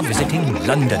playgroup are visiting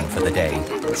London for the day.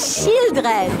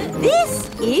 Children, this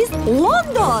is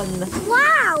London.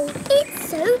 Wow, it's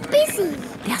so busy.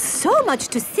 There's so much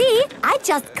to see, I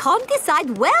just can't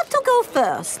decide where to go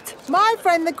first. My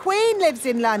friend the Queen lives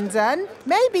in London.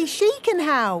 Maybe she can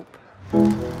help.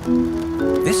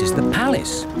 This is the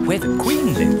palace, where the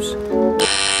Queen lives.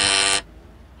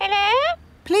 Hello?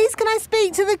 Please, can I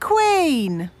speak to the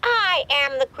Queen? I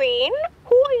am the Queen.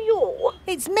 Who are you?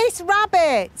 It's Miss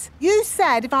Rabbit. You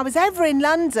said if I was ever in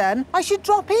London, I should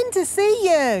drop in to see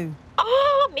you.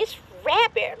 Ah, Miss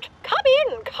Rabbit. Come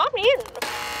in, come in.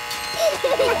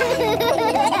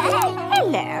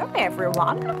 Hello,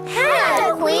 everyone.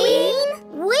 Hello, Queen.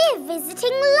 We're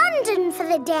visiting London for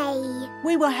the day.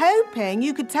 We were hoping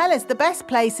you could tell us the best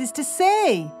places to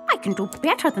see. I can do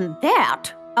better than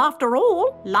that. After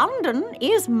all, London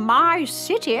is my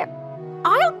city.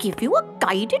 I'll give you a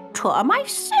guided tour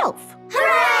myself.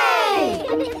 Hooray!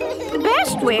 The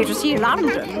best way to see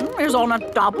London is on a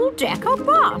double-decker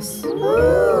bus.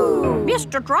 Ooh.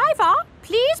 Mr. Driver,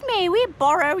 please may we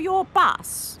borrow your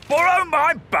bus? Borrow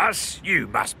my bus? You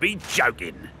must be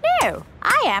joking. No,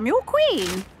 I am your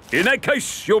queen. In that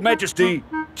case, Your Majesty,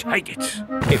 take it.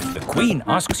 If the Queen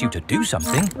asks you to do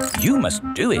something, you must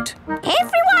do it.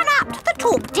 Everyone up to the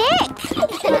top deck.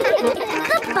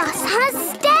 The bus has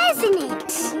stairs in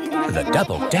it. The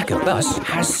double-decker bus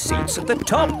has seats at the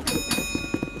top.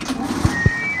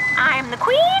 I'm the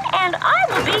Queen and I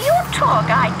will be your tour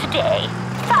guide today.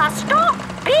 First stop,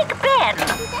 Big Ben.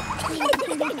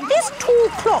 This tall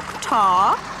clock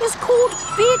tower is called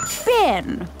Big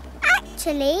Ben.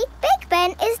 Actually, Big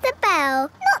Ben is the bell,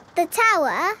 not the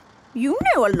tower. You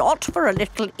know a lot for a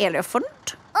little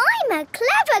elephant. I'm a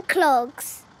clever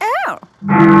clogs. Oh.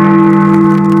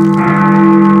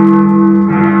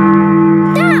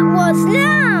 That was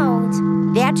loud.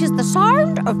 That is the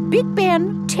sound of Big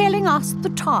Ben telling us the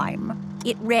time.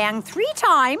 It rang 3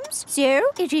 times, so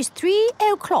it is 3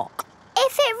 o'clock.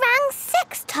 If it rang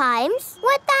 6 times,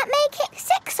 would that make it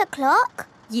 6 o'clock?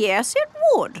 Yes, it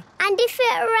would. And if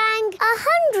it rang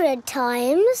 100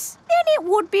 times? Then it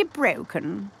would be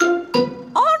broken.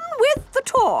 On with the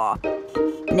tour.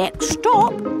 Next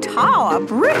stop, Tower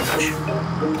Bridge.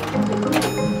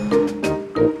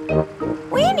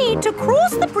 We need to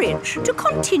cross the bridge to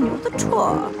continue the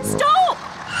tour. Stop!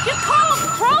 You can't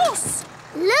cross!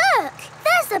 Look,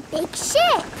 there's a big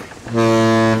ship.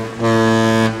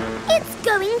 It's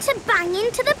going to bang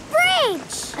into the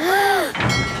bridge.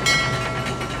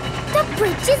 The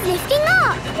bridge is lifting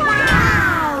up.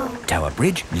 Wow! Tower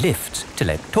Bridge lifts to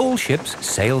let tall ships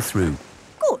sail through.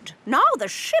 Good. Now the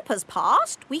ship has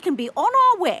passed, we can be on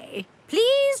our way.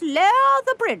 Please lower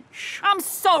the bridge. I'm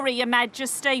sorry, Your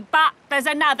Majesty, but there's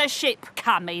another ship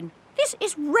coming. This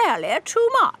is really too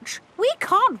much. We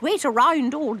can't wait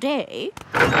around all day.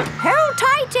 Hold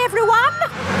tight, everyone.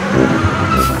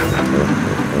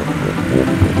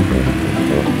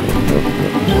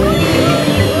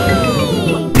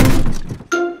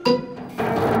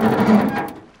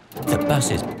 The bus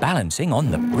is balancing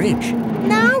on the bridge.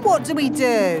 Now what do we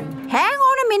do? Hang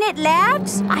on a minute,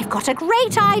 lads. I've got a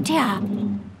great idea.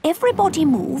 Everybody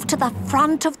move to the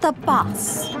front of the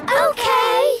bus. OK!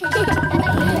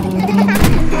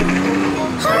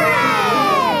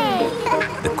 Hooray!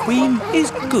 The Queen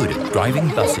is good at driving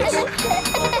buses.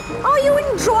 Are you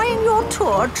enjoying your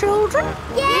tour, children?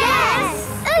 Yes!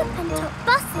 Open-top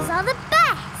buses are the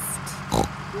best.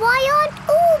 Why aren't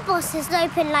all buses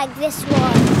open like this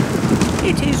one?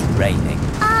 It is raining.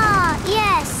 Ah,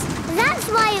 yes. That's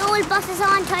why all buses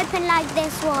aren't open like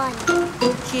this one.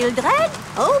 Children,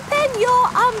 open your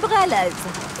umbrellas.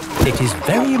 It is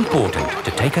very important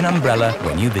to take an umbrella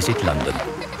when you visit London.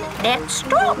 Let's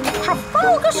stop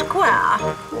Trafalgar Square.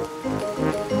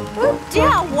 Oh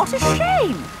dear, what a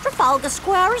shame. Trafalgar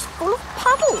Square is full of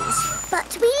puddles.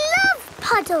 But we love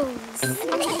puddles.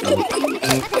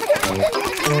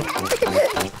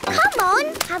 Come on,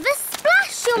 have a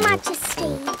splash, Your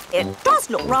Majesty. It does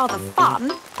look rather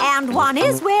fun. And one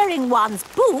is wearing one's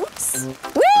boots.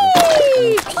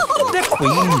 Whee! The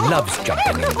Queen loves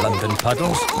jumping in London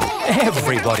puddles.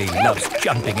 Everybody loves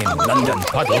jumping in London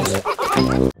puddles.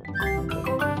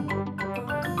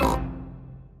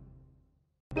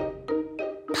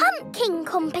 Pumpkin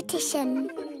competition.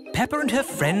 Peppa and her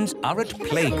friends are at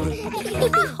playgroup.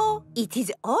 It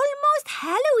is almost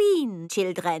Halloween,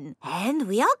 children, and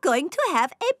we are going to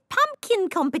have a pumpkin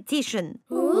competition.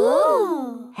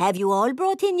 Ooh. Have you all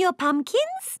brought in your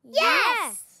pumpkins?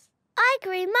 Yes! I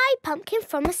grew my pumpkin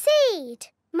from a seed.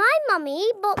 My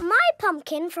mummy bought my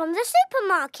pumpkin from the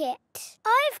supermarket.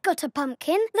 I've got a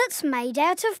pumpkin that's made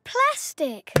out of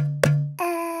plastic.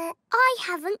 I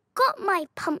haven't got my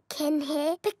pumpkin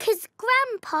here because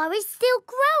Grandpa is still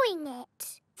growing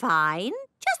it. Fine.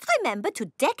 Just remember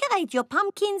to decorate your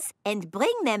pumpkins and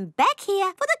bring them back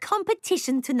here for the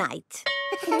competition tonight.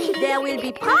 There will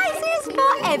be prizes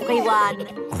for everyone.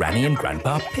 Granny and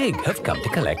Grandpa Pig have come to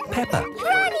collect Peppa.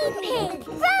 Granny Pig!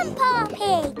 Grandpa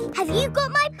Pig! Have you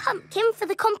got my pumpkin for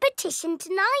the competition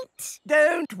tonight?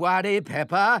 Don't worry,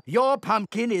 Peppa. Your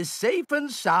pumpkin is safe and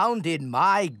sound in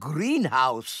my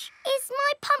greenhouse. Is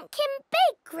my pumpkin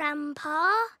big,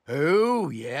 Grandpa? Oh,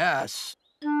 yes.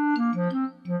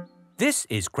 This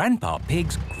is Grandpa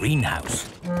Pig's greenhouse.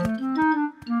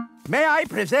 May I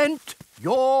present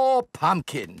your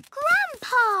pumpkin?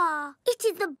 Grandpa! It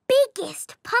is the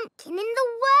biggest pumpkin in the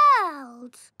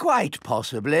world. Quite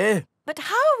possibly. But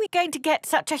how are we going to get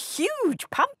such a huge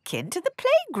pumpkin to the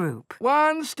playgroup?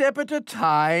 One step at a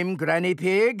time, Granny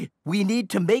Pig. We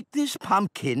need to make this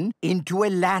pumpkin into a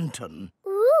lantern.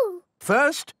 Ooh.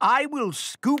 First, I will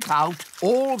scoop out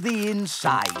all the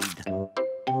inside.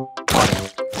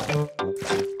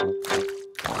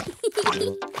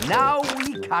 Now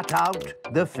we cut out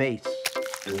the face.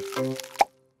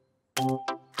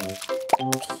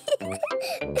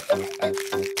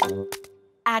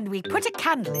 And we put a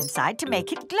candle inside to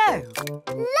make it glow.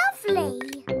 Lovely!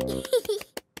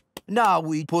 Now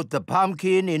we put the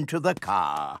pumpkin into the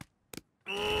car.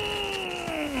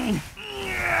 The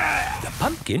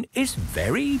pumpkin is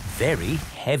very, very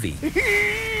heavy.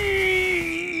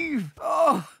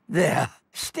 Oh, there.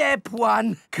 Step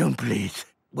one complete.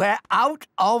 We're out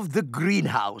of the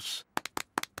greenhouse.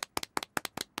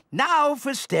 Now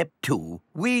for step two.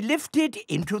 We lift it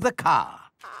into the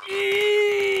car.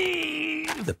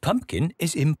 The pumpkin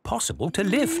is impossible to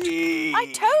lift.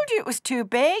 I told you it was too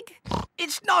big.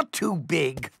 It's not too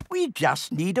big. We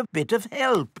just need a bit of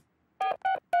help.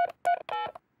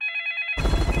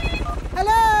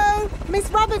 Hello? Miss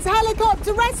Rabbit's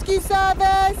helicopter rescue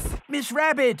service. Miss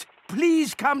Rabbit,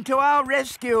 please come to our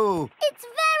rescue. It's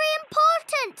very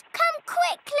important. Come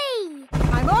quickly.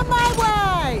 I'm on my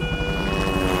way.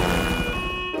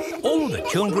 All the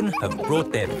children have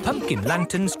brought their pumpkin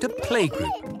lanterns to playgroup.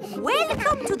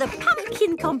 Welcome to the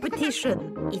pumpkin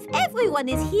competition. If everyone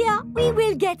is here, we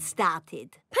will get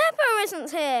started. Peppa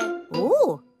isn't here.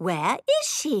 Oh, where is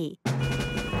she?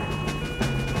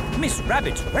 Miss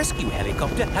Rabbit's rescue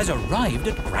helicopter has arrived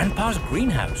at Grandpa's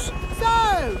greenhouse.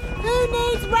 So, who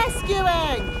needs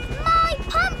rescuing? My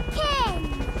pumpkin!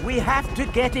 We have to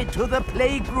get it to the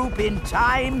playgroup in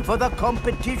time for the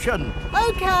competition.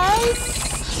 OK.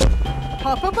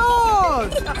 Hop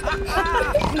aboard!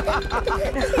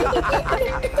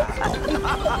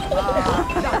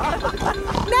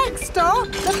 Next stop,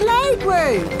 the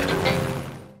playgroup.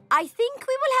 I think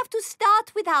we will have to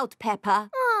start without Peppa.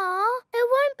 Aw, it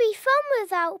won't be fun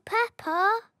without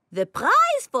Peppa. The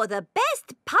prize for the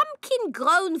best pumpkin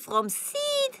grown from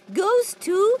seed goes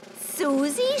to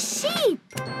Suzy Sheep.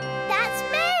 That's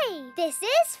me. This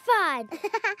is fun.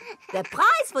 The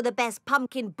prize for the best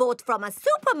pumpkin bought from a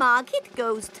supermarket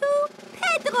goes to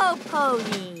Pedro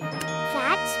Pony.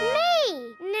 That's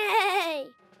me. Nay.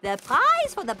 The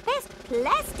prize for the best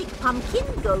plastic pumpkin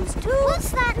goes to... What's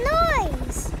that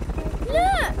noise?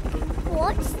 Look!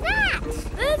 What's that?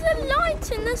 There's a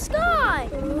light in the sky.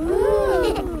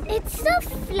 Ooh. It's a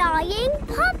flying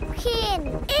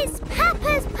pumpkin. It's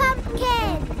Peppa's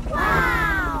pumpkin.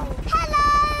 Wow!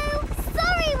 Hello!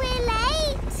 Sorry we're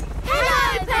late.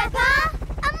 Hello, Peppa.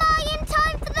 Am I in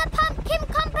time for the pumpkin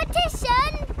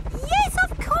competition? Yes,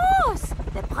 of course.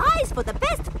 The prize for the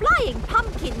best flying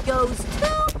pumpkin goes to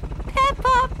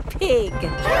Peppa Pig.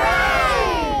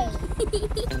 Hooray!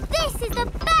 This is the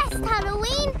best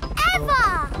Halloween ever!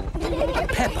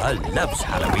 Peppa loves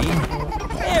Halloween.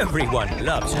 Everyone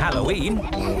loves Halloween.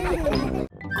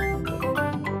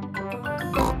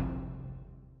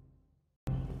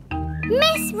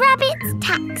 Miss Rabbit's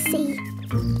taxi.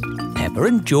 Peppa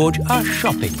and George are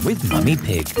shopping with Mummy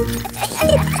Pig.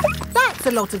 That's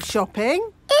a lot of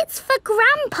shopping. It's for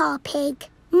Grandpa Pig.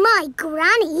 My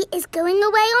granny is going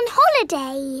away on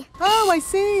holiday. Oh, I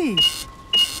see.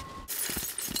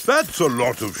 That's a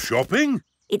lot of shopping.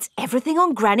 It's everything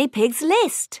on Granny Pig's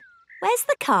list. Where's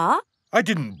the car? I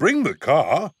didn't bring the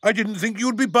car. I didn't think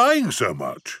you'd be buying so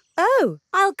much. Oh,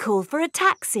 I'll call for a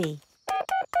taxi.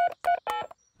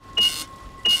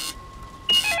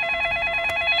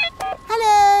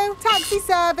 Hello, taxi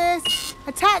service.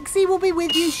 A taxi will be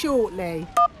with you shortly.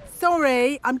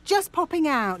 Sorry, I'm just popping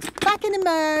out. Back in a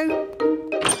mo.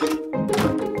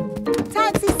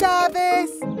 Taxi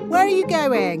service. Where are you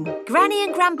going? Granny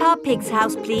and Grandpa Pig's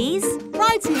house, please.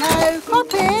 Righty-ho,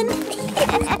 hop in.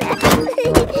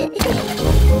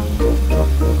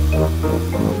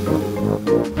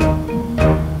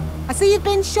 I see you've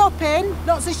been shopping.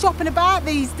 Lots of shopping about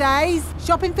these days.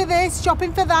 Shopping for this,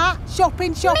 shopping for that. Shopping.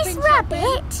 Miss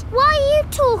Rabbit, why are you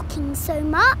talking so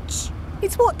much?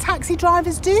 It's what taxi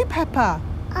drivers do, Peppa.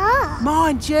 Ah.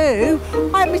 Mind you,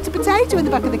 I had Mr. Potato in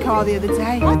the back of the car the other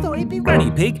day. I thought he'd be...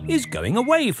 Granny Pig is going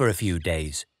away for a few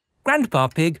days. Grandpa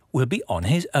Pig will be on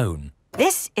his own.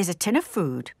 This is a tin of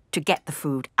food. To get the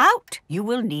food out, you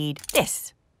will need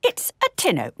this. It's a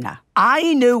tin opener.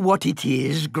 I know what it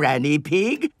is, Granny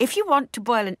Pig. If you want to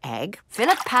boil an egg, fill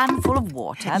a pan full of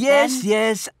water,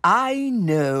 Yes, I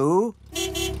know.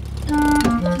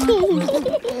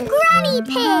 Granny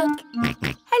Pig!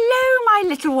 Hello, my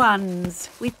little ones.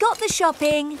 We've got the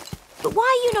shopping. But why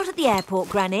are you not at the airport,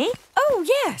 Granny? Oh,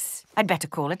 yes. I'd better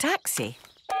call a taxi.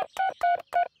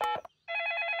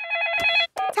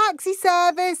 Taxi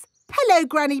service. Hello,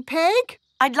 Granny Pig.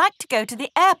 I'd like to go to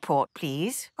the airport,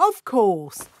 please. Of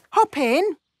course. Hop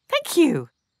in. Thank you.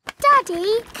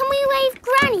 Daddy, can we wave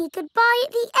Granny goodbye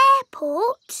at the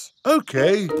airport?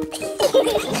 OK.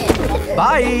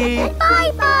 Bye.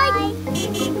 Bye-bye.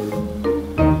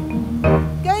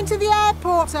 Going to the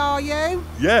airport, are you?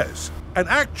 Yes. And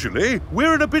actually,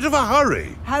 we're in a bit of a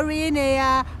hurry. Hurry in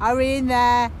here, hurry in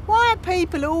there. Why are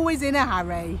people always in a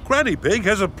hurry? Granny Pig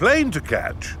has a plane to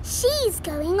catch. She's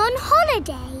going on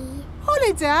holiday.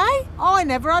 Holiday? I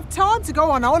never have time to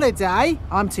go on holiday.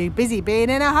 I'm too busy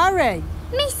being in a hurry.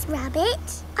 Miss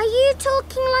Rabbit, are you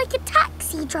talking like a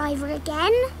taxi driver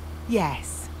again?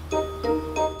 Yes.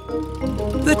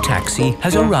 The taxi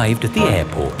has arrived at the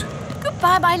airport.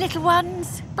 Goodbye, my little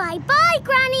ones. Bye-bye,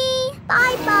 Granny.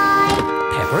 Bye-bye.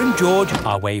 Peppa and George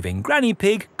are waving Granny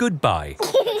Pig goodbye.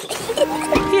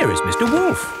 Here is Mr.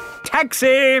 Wolf.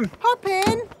 Taxi! Hop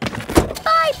in.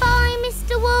 Bye-bye,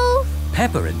 Mr. Wolf.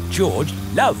 Peppa and George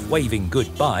love waving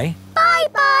goodbye.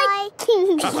 Bye-bye.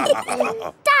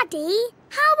 Daddy,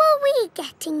 how are we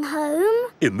getting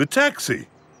home? In the taxi.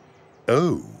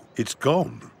 Oh, it's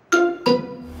gone.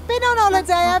 Been on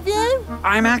holiday, have you?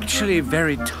 I'm actually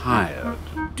very tired.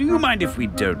 Do you mind if we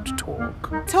don't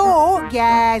talk? Talk?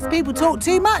 Yes. People talk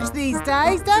too much these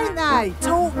days, don't they?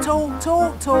 Talk.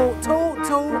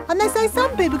 And they say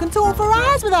some people can talk for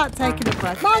hours without taking a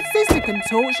breath. My sister can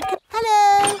talk. She can...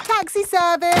 Hello, taxi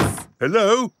service.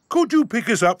 Hello? Could you pick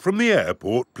us up from the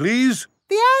airport, please?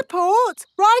 The airport?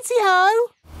 Righty-ho.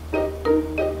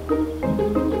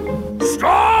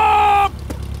 Stop!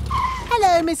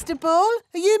 Hello, Mr. Bull.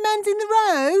 Are you mending the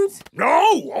road?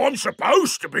 No, I'm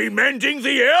supposed to be mending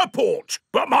the airport,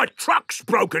 but my truck's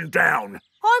broken down.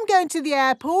 I'm going to the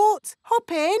airport. Hop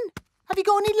in. Have you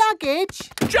got any luggage?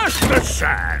 Just the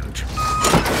sand.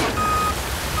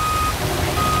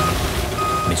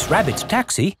 Miss Rabbit's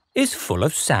taxi is full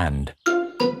of sand.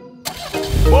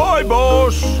 Bye,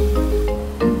 boss.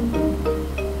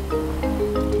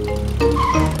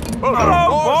 Hello,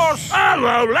 boss.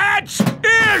 Hello, lads.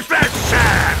 Here's the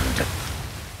sand.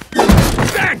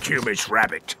 Thank you, Miss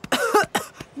Rabbit.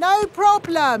 No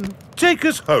problem. Take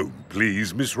us home,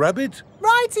 please, Miss Rabbit.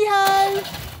 Righty-ho.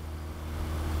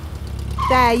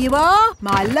 There you are,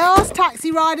 my last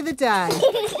taxi ride of the day.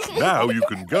 Now you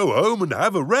can go home and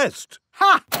have a rest.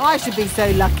 Ha! I should be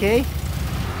so lucky.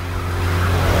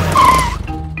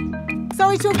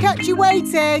 Sorry to have kept you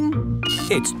waiting.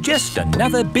 It's just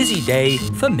another busy day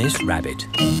for Miss Rabbit.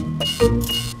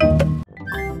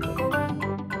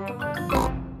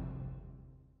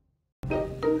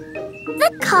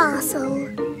 The castle.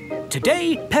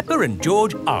 Today, Peppa and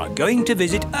George are going to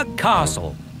visit a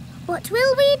castle. What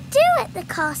will we do at the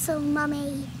castle,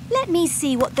 Mummy? Let me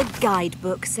see what the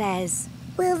guidebook says.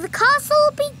 Will the castle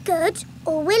be good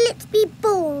or will it be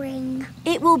boring?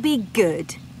 It will be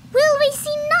good. Will we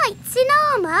see knights in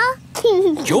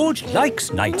armour? George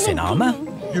likes knights in armour.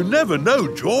 You never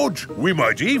know, George. We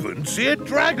might even see a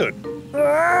dragon.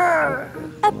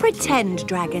 A pretend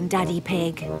dragon, Daddy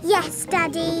Pig. Yes,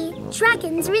 Daddy.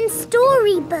 Dragons are in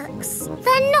storybooks.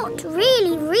 They're not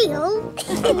really real.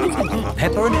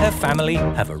 Peppa and her family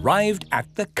have arrived at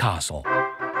the castle.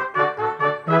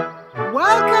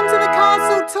 Welcome to the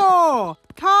castle tour.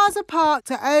 Cars are parked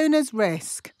at owner's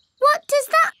risk. What does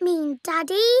that mean,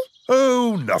 Daddy?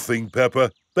 Oh, nothing,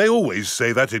 Peppa. They always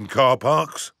say that in car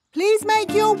parks. Please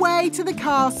make your way to the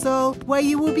castle, where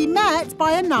you will be met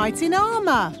by a knight in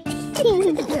armour.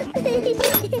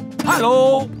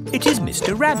 Hello! It is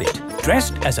Mr. Rabbit,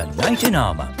 dressed as a knight in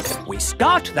armour. We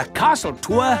start the castle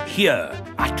tour here,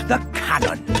 at the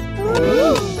cannon.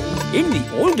 In the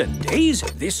olden days,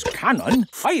 this cannon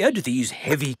fired these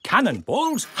heavy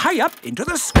cannonballs high up into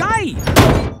the sky.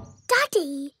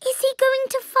 Daddy, is he going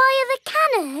to fire the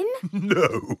cannon?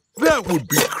 No, that would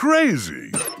be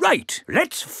crazy. Right,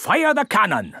 let's fire the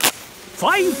cannon.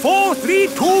 5, 4, 3,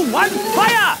 2, 1,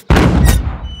 fire!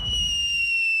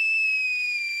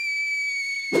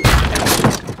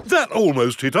 That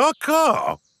almost hit our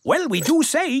car. Well, we do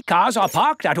say cars are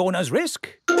parked at owner's risk.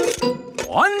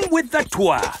 On with the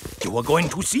tour. You are going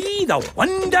to see the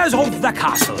wonders of the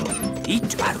castle.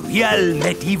 Eat a real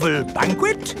medieval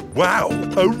banquet. Wow,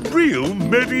 a real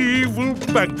medieval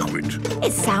banquet.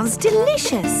 It sounds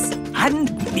delicious. And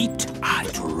meet a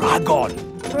dragon.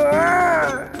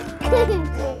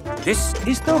 This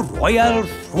is the royal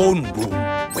throne room,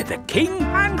 where the king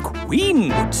and queen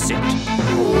would sit.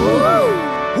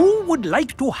 Who would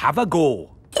like to have a go?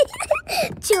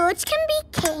 George can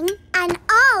be king and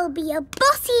I'll be a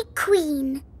bossy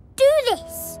queen. Do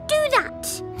this, do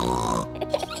that.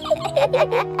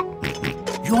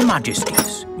 Your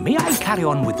Majesties, may I carry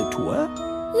on with the tour?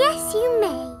 Yes, you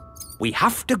may. We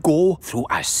have to go through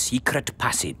a secret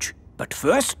passage. But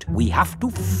first, we have to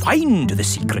find the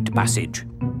secret passage.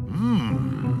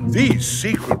 These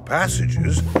secret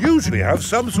passages usually have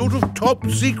some sort of top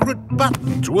secret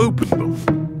button to open them.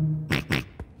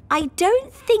 I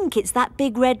don't think it's that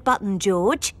big red button,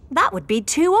 George. That would be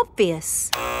too obvious.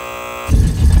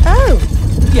 Oh!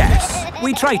 Yes,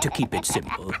 we try to keep it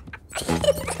simple.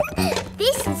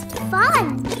 This is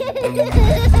fun.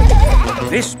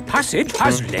 This passage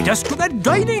has led us to the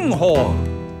dining hall.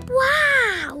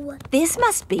 Wow! This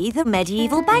must be the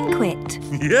medieval banquet.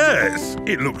 Yes,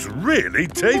 it looks really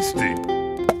tasty.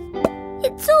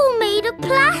 It's all made of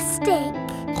plastic.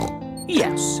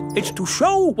 Yes, it's to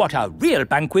show what a real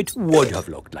banquet would have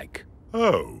looked like.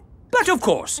 Oh. But of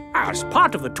course, as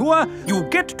part of the tour, you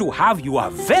get to have your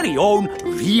very own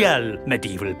real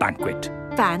medieval banquet.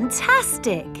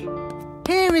 Fantastic!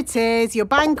 Here it is, your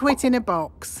banquet in a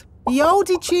box. The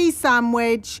oldie cheese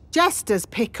sandwich, jester's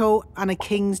pickle and a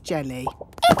king's jelly.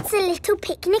 It's a little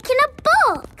picnic in a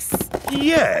box.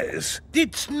 Yes,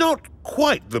 it's not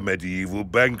quite the medieval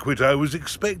banquet I was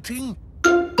expecting.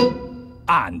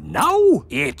 And now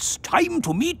it's time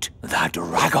to meet the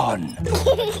dragon.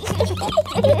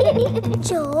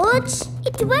 George,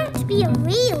 it won't be a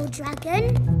real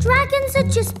dragon. Dragons are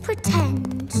just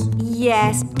pretend.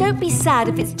 Yes, don't be sad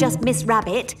if it's just Miss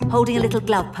Rabbit holding a little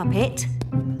glove puppet.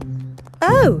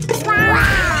 Oh!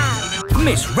 Wow!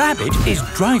 Miss Rabbit is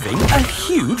driving a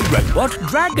huge robot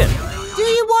dragon. Do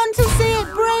you want to see it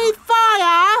breathe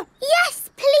fire? Yes,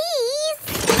 please!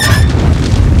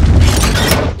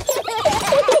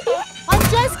 I'm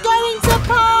just going to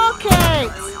park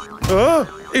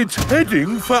it! It's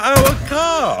heading for our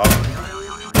car.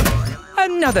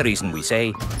 Another reason we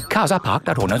say cars are parked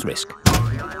at owner's risk.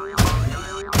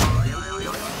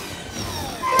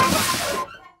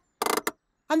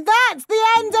 And that's the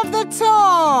end of the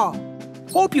tour!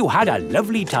 Hope you had a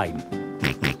lovely time.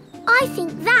 I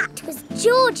think that was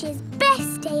George's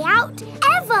best day out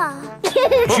ever.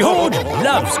 George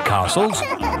loves castles.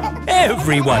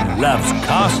 Everyone loves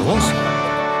castles.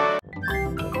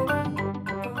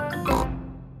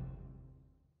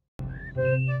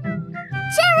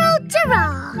 Gerald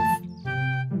Giraffe.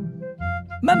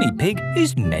 Mummy Pig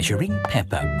is measuring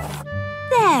Peppa.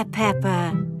 There,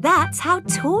 Peppa. That's how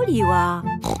tall you are.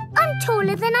 I'm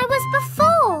taller than I was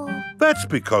before. That's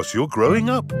because you're growing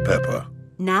up, Peppa.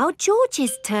 Now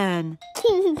George's turn.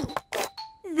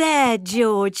 There,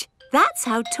 George. That's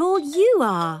how tall you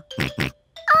are. I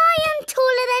am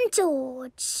taller than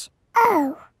George.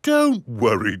 Oh. Don't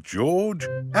worry, George.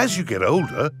 As you get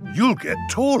older, you'll get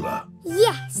taller.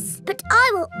 Yes, but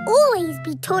I will always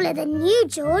be taller than you,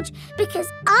 George, because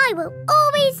I will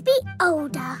always be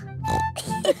older.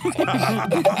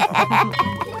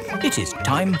 It is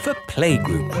time for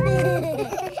playgroup.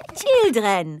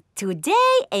 Children,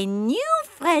 today a new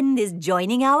friend is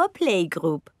joining our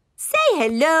playgroup. Say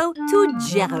hello to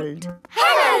Gerald.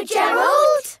 Hello,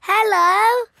 Gerald.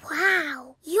 Hello.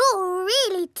 Wow, you're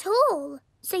really tall.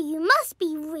 So you must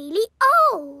be really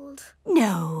old.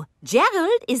 No,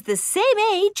 Gerald is the same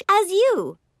age as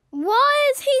you.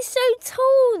 Why is he so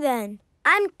tall then?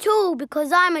 I'm tall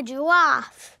because I'm a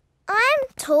giraffe. I'm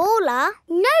taller.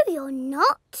 No, you're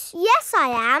not. Yes, I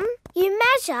am. You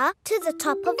measure to the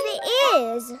top of the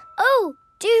ears. Oh,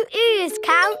 do ears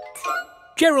count?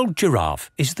 Gerald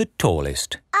Giraffe is the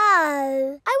tallest.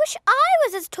 Oh, I wish I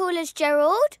was as tall as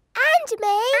Gerald. And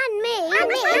me. And me. And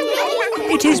me. And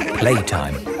me. It is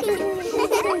playtime.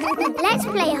 Let's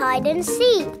play hide and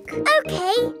seek.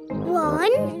 OK.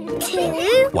 1,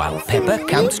 2... While Peppa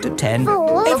counts to 10,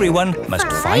 4, everyone must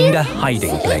 5, find a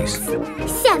hiding 6, place.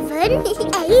 7, 8,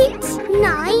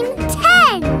 9,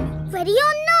 10. Ready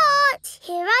or not,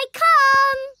 here I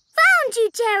come. Found you,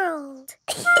 Gerald.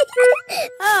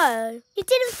 Oh. You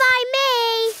didn't find me.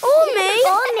 Or me.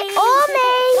 Or me. Or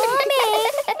me. Or me.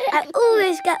 I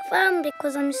always get found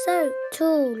because I'm so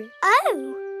tall.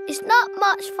 Oh. It's not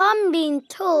much fun being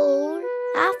tall.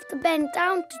 I have to bend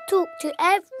down to talk to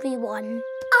everyone.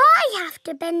 I have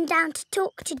to bend down to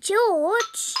talk to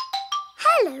George.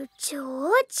 Hello,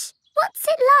 George. What's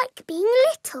it like being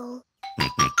little?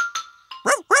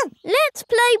 Let's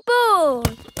play ball.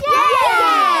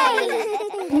 Yay!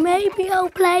 Maybe I'll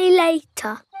play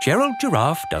later. Gerald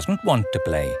Giraffe doesn't want to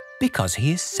play because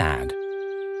he is sad.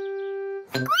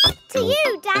 To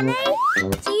you, Danny.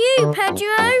 To you,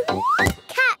 Pedro.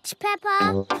 Catch,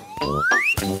 Peppa.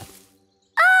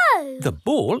 Oh! The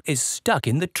ball is stuck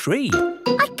in the tree.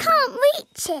 I can't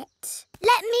reach it.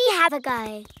 Let me have a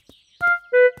go.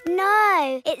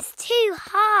 No, it's too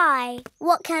high.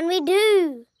 What can we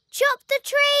do? Chop the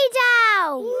tree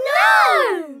down!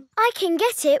 No! I can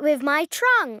get it with my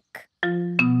trunk.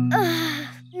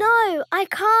 No, I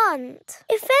can't.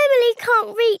 If Emily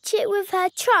can't reach it with her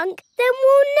trunk, then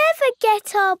we'll never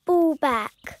get our ball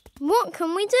back. What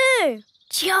can we do?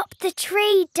 Chop the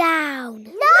tree down.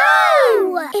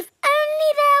 No! If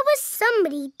only there was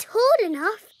somebody tall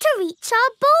enough to reach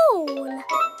our ball.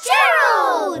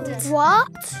 Gerald!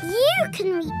 What? You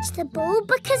can reach the ball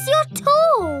because you're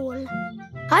tall.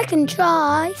 I can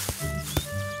try.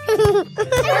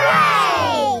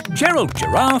 Hooray! Gerald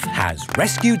Giraffe has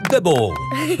rescued the ball.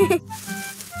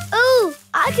 Oh,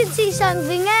 I can see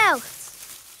something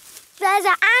else. There's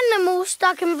an animal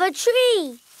stuck in the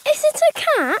tree. Is it a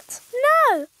cat?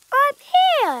 No, I'm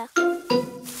here.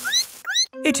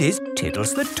 It is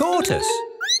Tiddles the tortoise.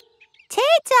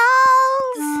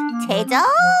 Tiddles!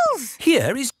 Tiddles!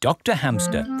 Here is Dr.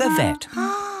 Hamster, the vet.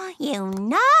 Oh, you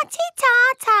naughty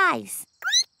tortoise.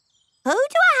 Who do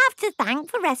I have to thank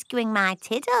for rescuing my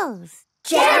Tiddles?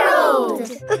 Gerald!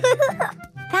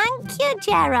 Thank you,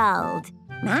 Gerald.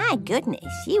 My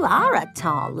goodness, you are a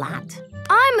tall lad.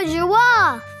 I'm a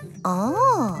giraffe.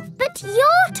 Oh. But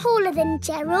you're taller than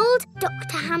Gerald,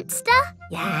 Dr. Hamster.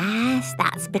 Yes,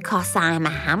 that's because I'm a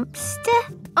hamster.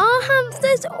 Are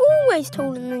hamsters always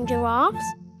taller than giraffes?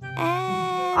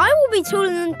 I will be taller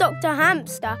than Dr.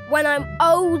 Hamster when I'm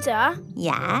older.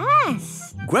 Yes.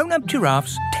 Grown-up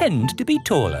giraffes tend to be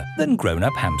taller than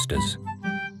grown-up hamsters.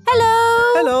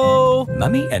 Hello! Hello!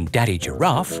 Mummy and Daddy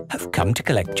Giraffe have come to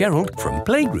collect Gerald from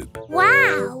playgroup.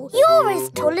 Wow! You're as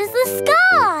tall as the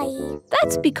sky!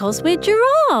 That's because we're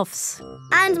giraffes.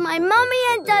 And my mummy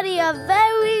and daddy are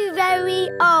very, very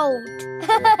old.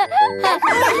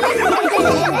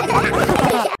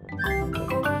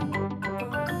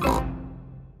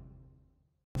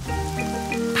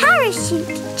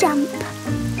 Parachute jump.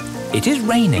 It is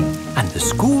raining and the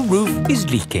school roof is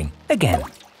leaking again.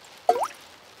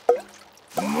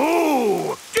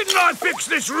 Moo! Didn't I fix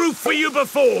this roof for you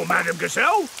before, Madam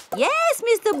Gazelle? Yes,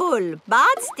 Mr. Bull,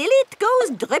 but still it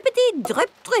goes drippity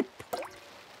drip drip.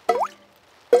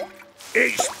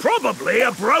 It's probably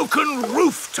a broken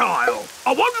roof tile.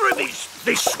 I wonder if it's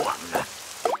this one.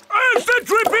 Has the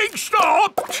dripping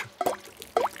stopped?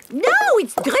 No,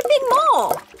 it's dripping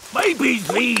more. Maybe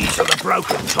these are the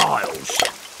broken tiles.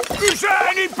 Is that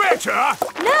any better?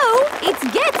 No, it's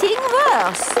getting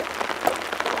worse.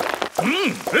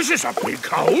 This is a big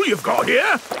hole you've got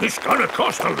here. It's gonna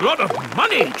cost a lot of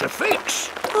money to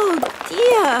fix. Oh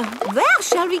dear, where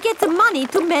shall we get the money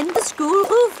to mend the school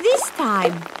roof this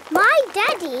time? My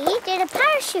daddy did a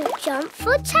parachute jump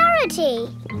for charity.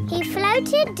 He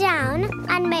floated down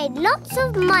and made lots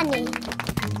of money.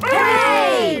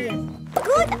 Hooray!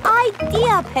 Good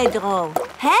idea, Pedro.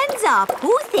 Hands up,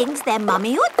 who thinks their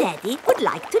mummy or daddy would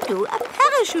like to do a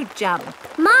parachute jump?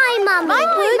 My mummy. My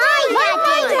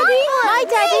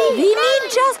daddy. We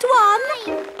need just one.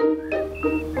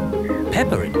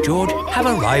 Peppa and George have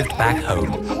arrived back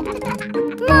home.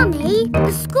 Mummy,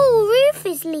 the school roof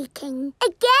is leaking.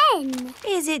 Again.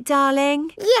 Is it,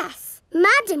 darling? Yes.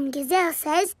 Madam Gazelle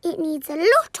says it needs a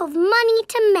lot of money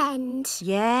to mend.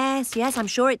 Yes, I'm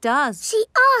sure it does. She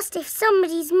asked if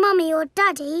somebody's mummy or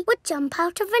daddy would jump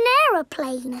out of an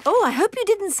aeroplane. Oh, I hope you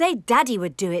didn't say Daddy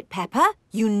would do it, Peppa.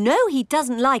 You know he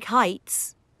doesn't like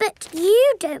heights. But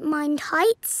you don't mind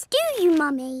heights, do you,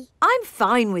 Mummy? I'm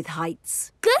fine with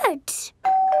heights. Good.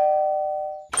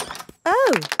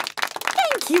 Oh,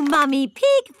 thank you, Mummy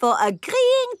Pig, for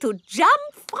agreeing to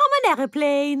jump from an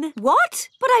aeroplane. What?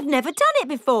 But I've never done it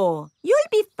before. You'll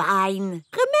be fine.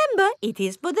 Remember, it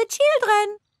is for the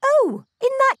children. Oh, in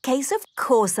that case, of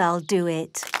course I'll do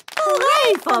it.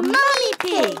 Hooray for Mummy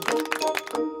Pig!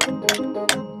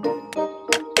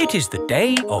 It is the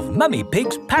day of Mummy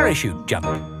Pig's parachute jump.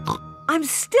 I'm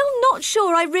still not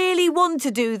sure I really want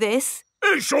to do this.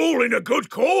 It's all in a good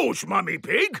cause, Mummy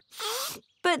Pig.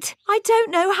 But I don't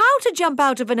know how to jump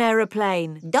out of an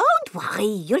aeroplane. Don't worry,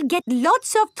 you'll get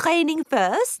lots of training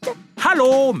first.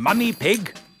 Hello, Mummy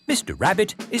Pig. Mr.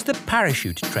 Rabbit is the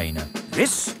parachute trainer.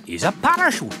 This is a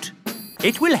parachute.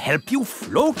 It will help you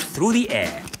float through the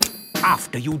air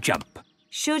after you jump.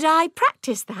 Should I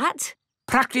practice that?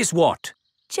 Practice what?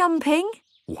 Jumping.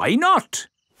 Why not?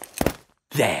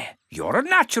 There, you're a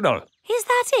natural. Is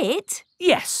that it?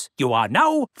 Yes, you are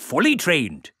now fully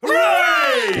trained.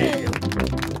 Hooray!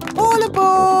 All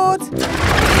aboard!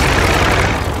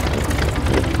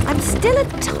 I'm still a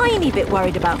tiny bit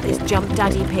worried about this jump,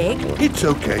 Daddy Pig. It's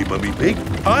okay, Mummy Pig.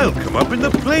 I'll come up in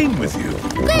the plane with you.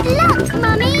 Good luck,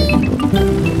 Mummy!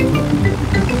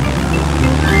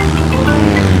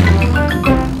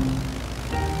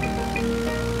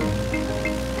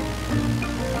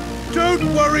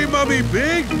 Don't worry, Mummy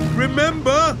Pig.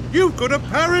 Remember, you've got a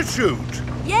parachute.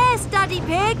 Yes, Daddy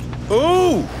Pig.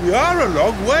 Oh, we are a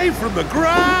long way from the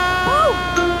ground.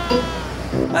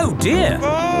 Oh dear,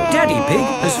 Daddy Pig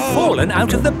has fallen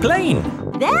out of the plane.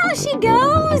 There she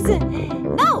goes.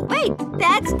 No, wait,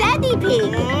 that's Daddy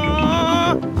Pig.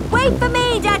 Wait for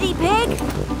me, Daddy Pig.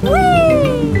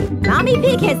 Whee! Mummy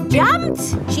Pig has jumped.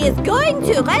 She is going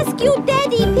to rescue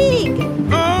Daddy Pig.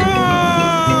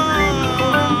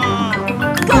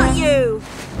 Got you.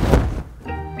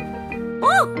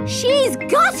 Oh, she's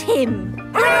got him.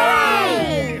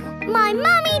 Hooray! My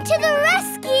mummy to the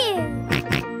rescue.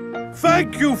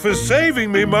 Thank you for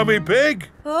saving me, Mummy Pig.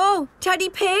 Oh, Daddy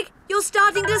Pig, you're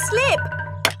starting to slip.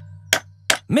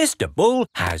 Mr. Bull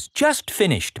has just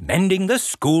finished mending the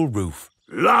school roof.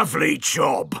 Lovely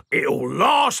job. It'll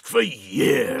last for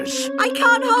years. I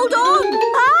can't hold on.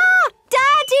 Ah,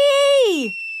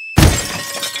 Daddy!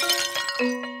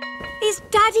 Is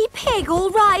Daddy Pig all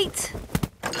right?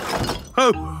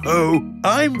 Ho, ho,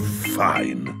 I'm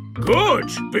fine. Good,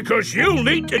 because you'll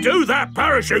need to do that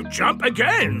parachute jump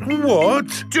again. What?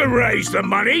 To raise the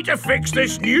money to fix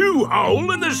this new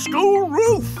hole in the school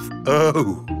roof.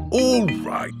 Oh, all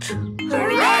right.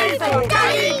 Hooray for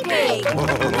Daddy Pig!